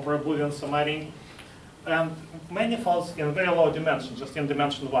over a Boolean summary, and manifolds in very low dimension, just in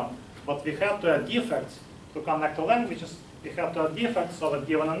dimension 1. But we have to add defects to connect to languages. We have to add defects so that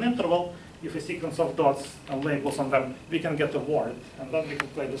given an interval, if a sequence of dots and labels on them, we can get a word, and then we can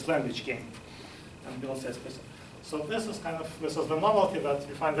play this language game and build a specific. So this is the novelty that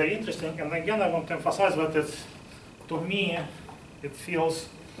we find very interesting. And again, I want to emphasize that to me, it feels,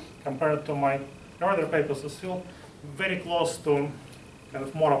 compared to my earlier papers, it feels very close to kind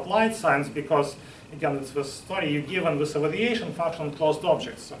of more applied science, because again, it's this story you're given with a variation function closed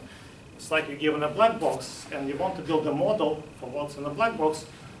objects. So it's like you're given a black box and you want to build a model for what's in the black box.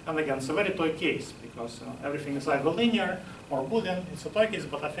 And again, it's a very toy case, because everything is either linear or Boolean. It's a toy case,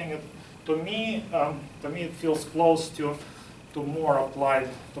 but I think to me it feels close to more applied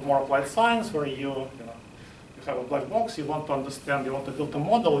science, where you have a black box, you want to understand, you want to build a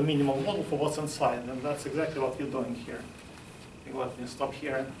model, a minimal model for what's inside, and that's exactly what we're doing here. Let me stop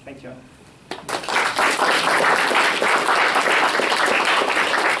here. Thank you.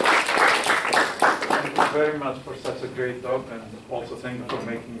 Thank you very much for such a great talk, and also thank you for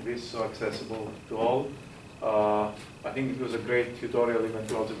making this so accessible to all. I think it was a great tutorial, even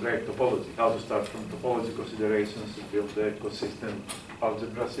to algebraic topology, how to start from topology considerations to build the consistent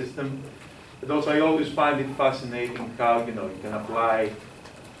algebra system. But also, I always find it fascinating how you can apply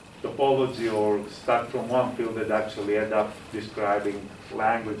topology or start from one field that actually end up describing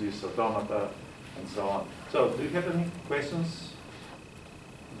languages, automata, and so on. So, do you have any questions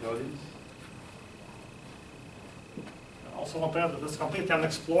in the audience? I also want to add that it's completely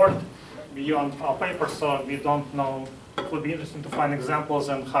unexplored beyond our paper, so we don't know. It would be interesting to find examples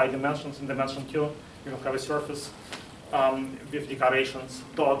in high dimensions. In dimension 2, you can have a surface with decorations,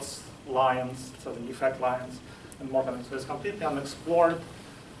 dots, lines, so the effect lines, and more than that. So it's completely unexplored.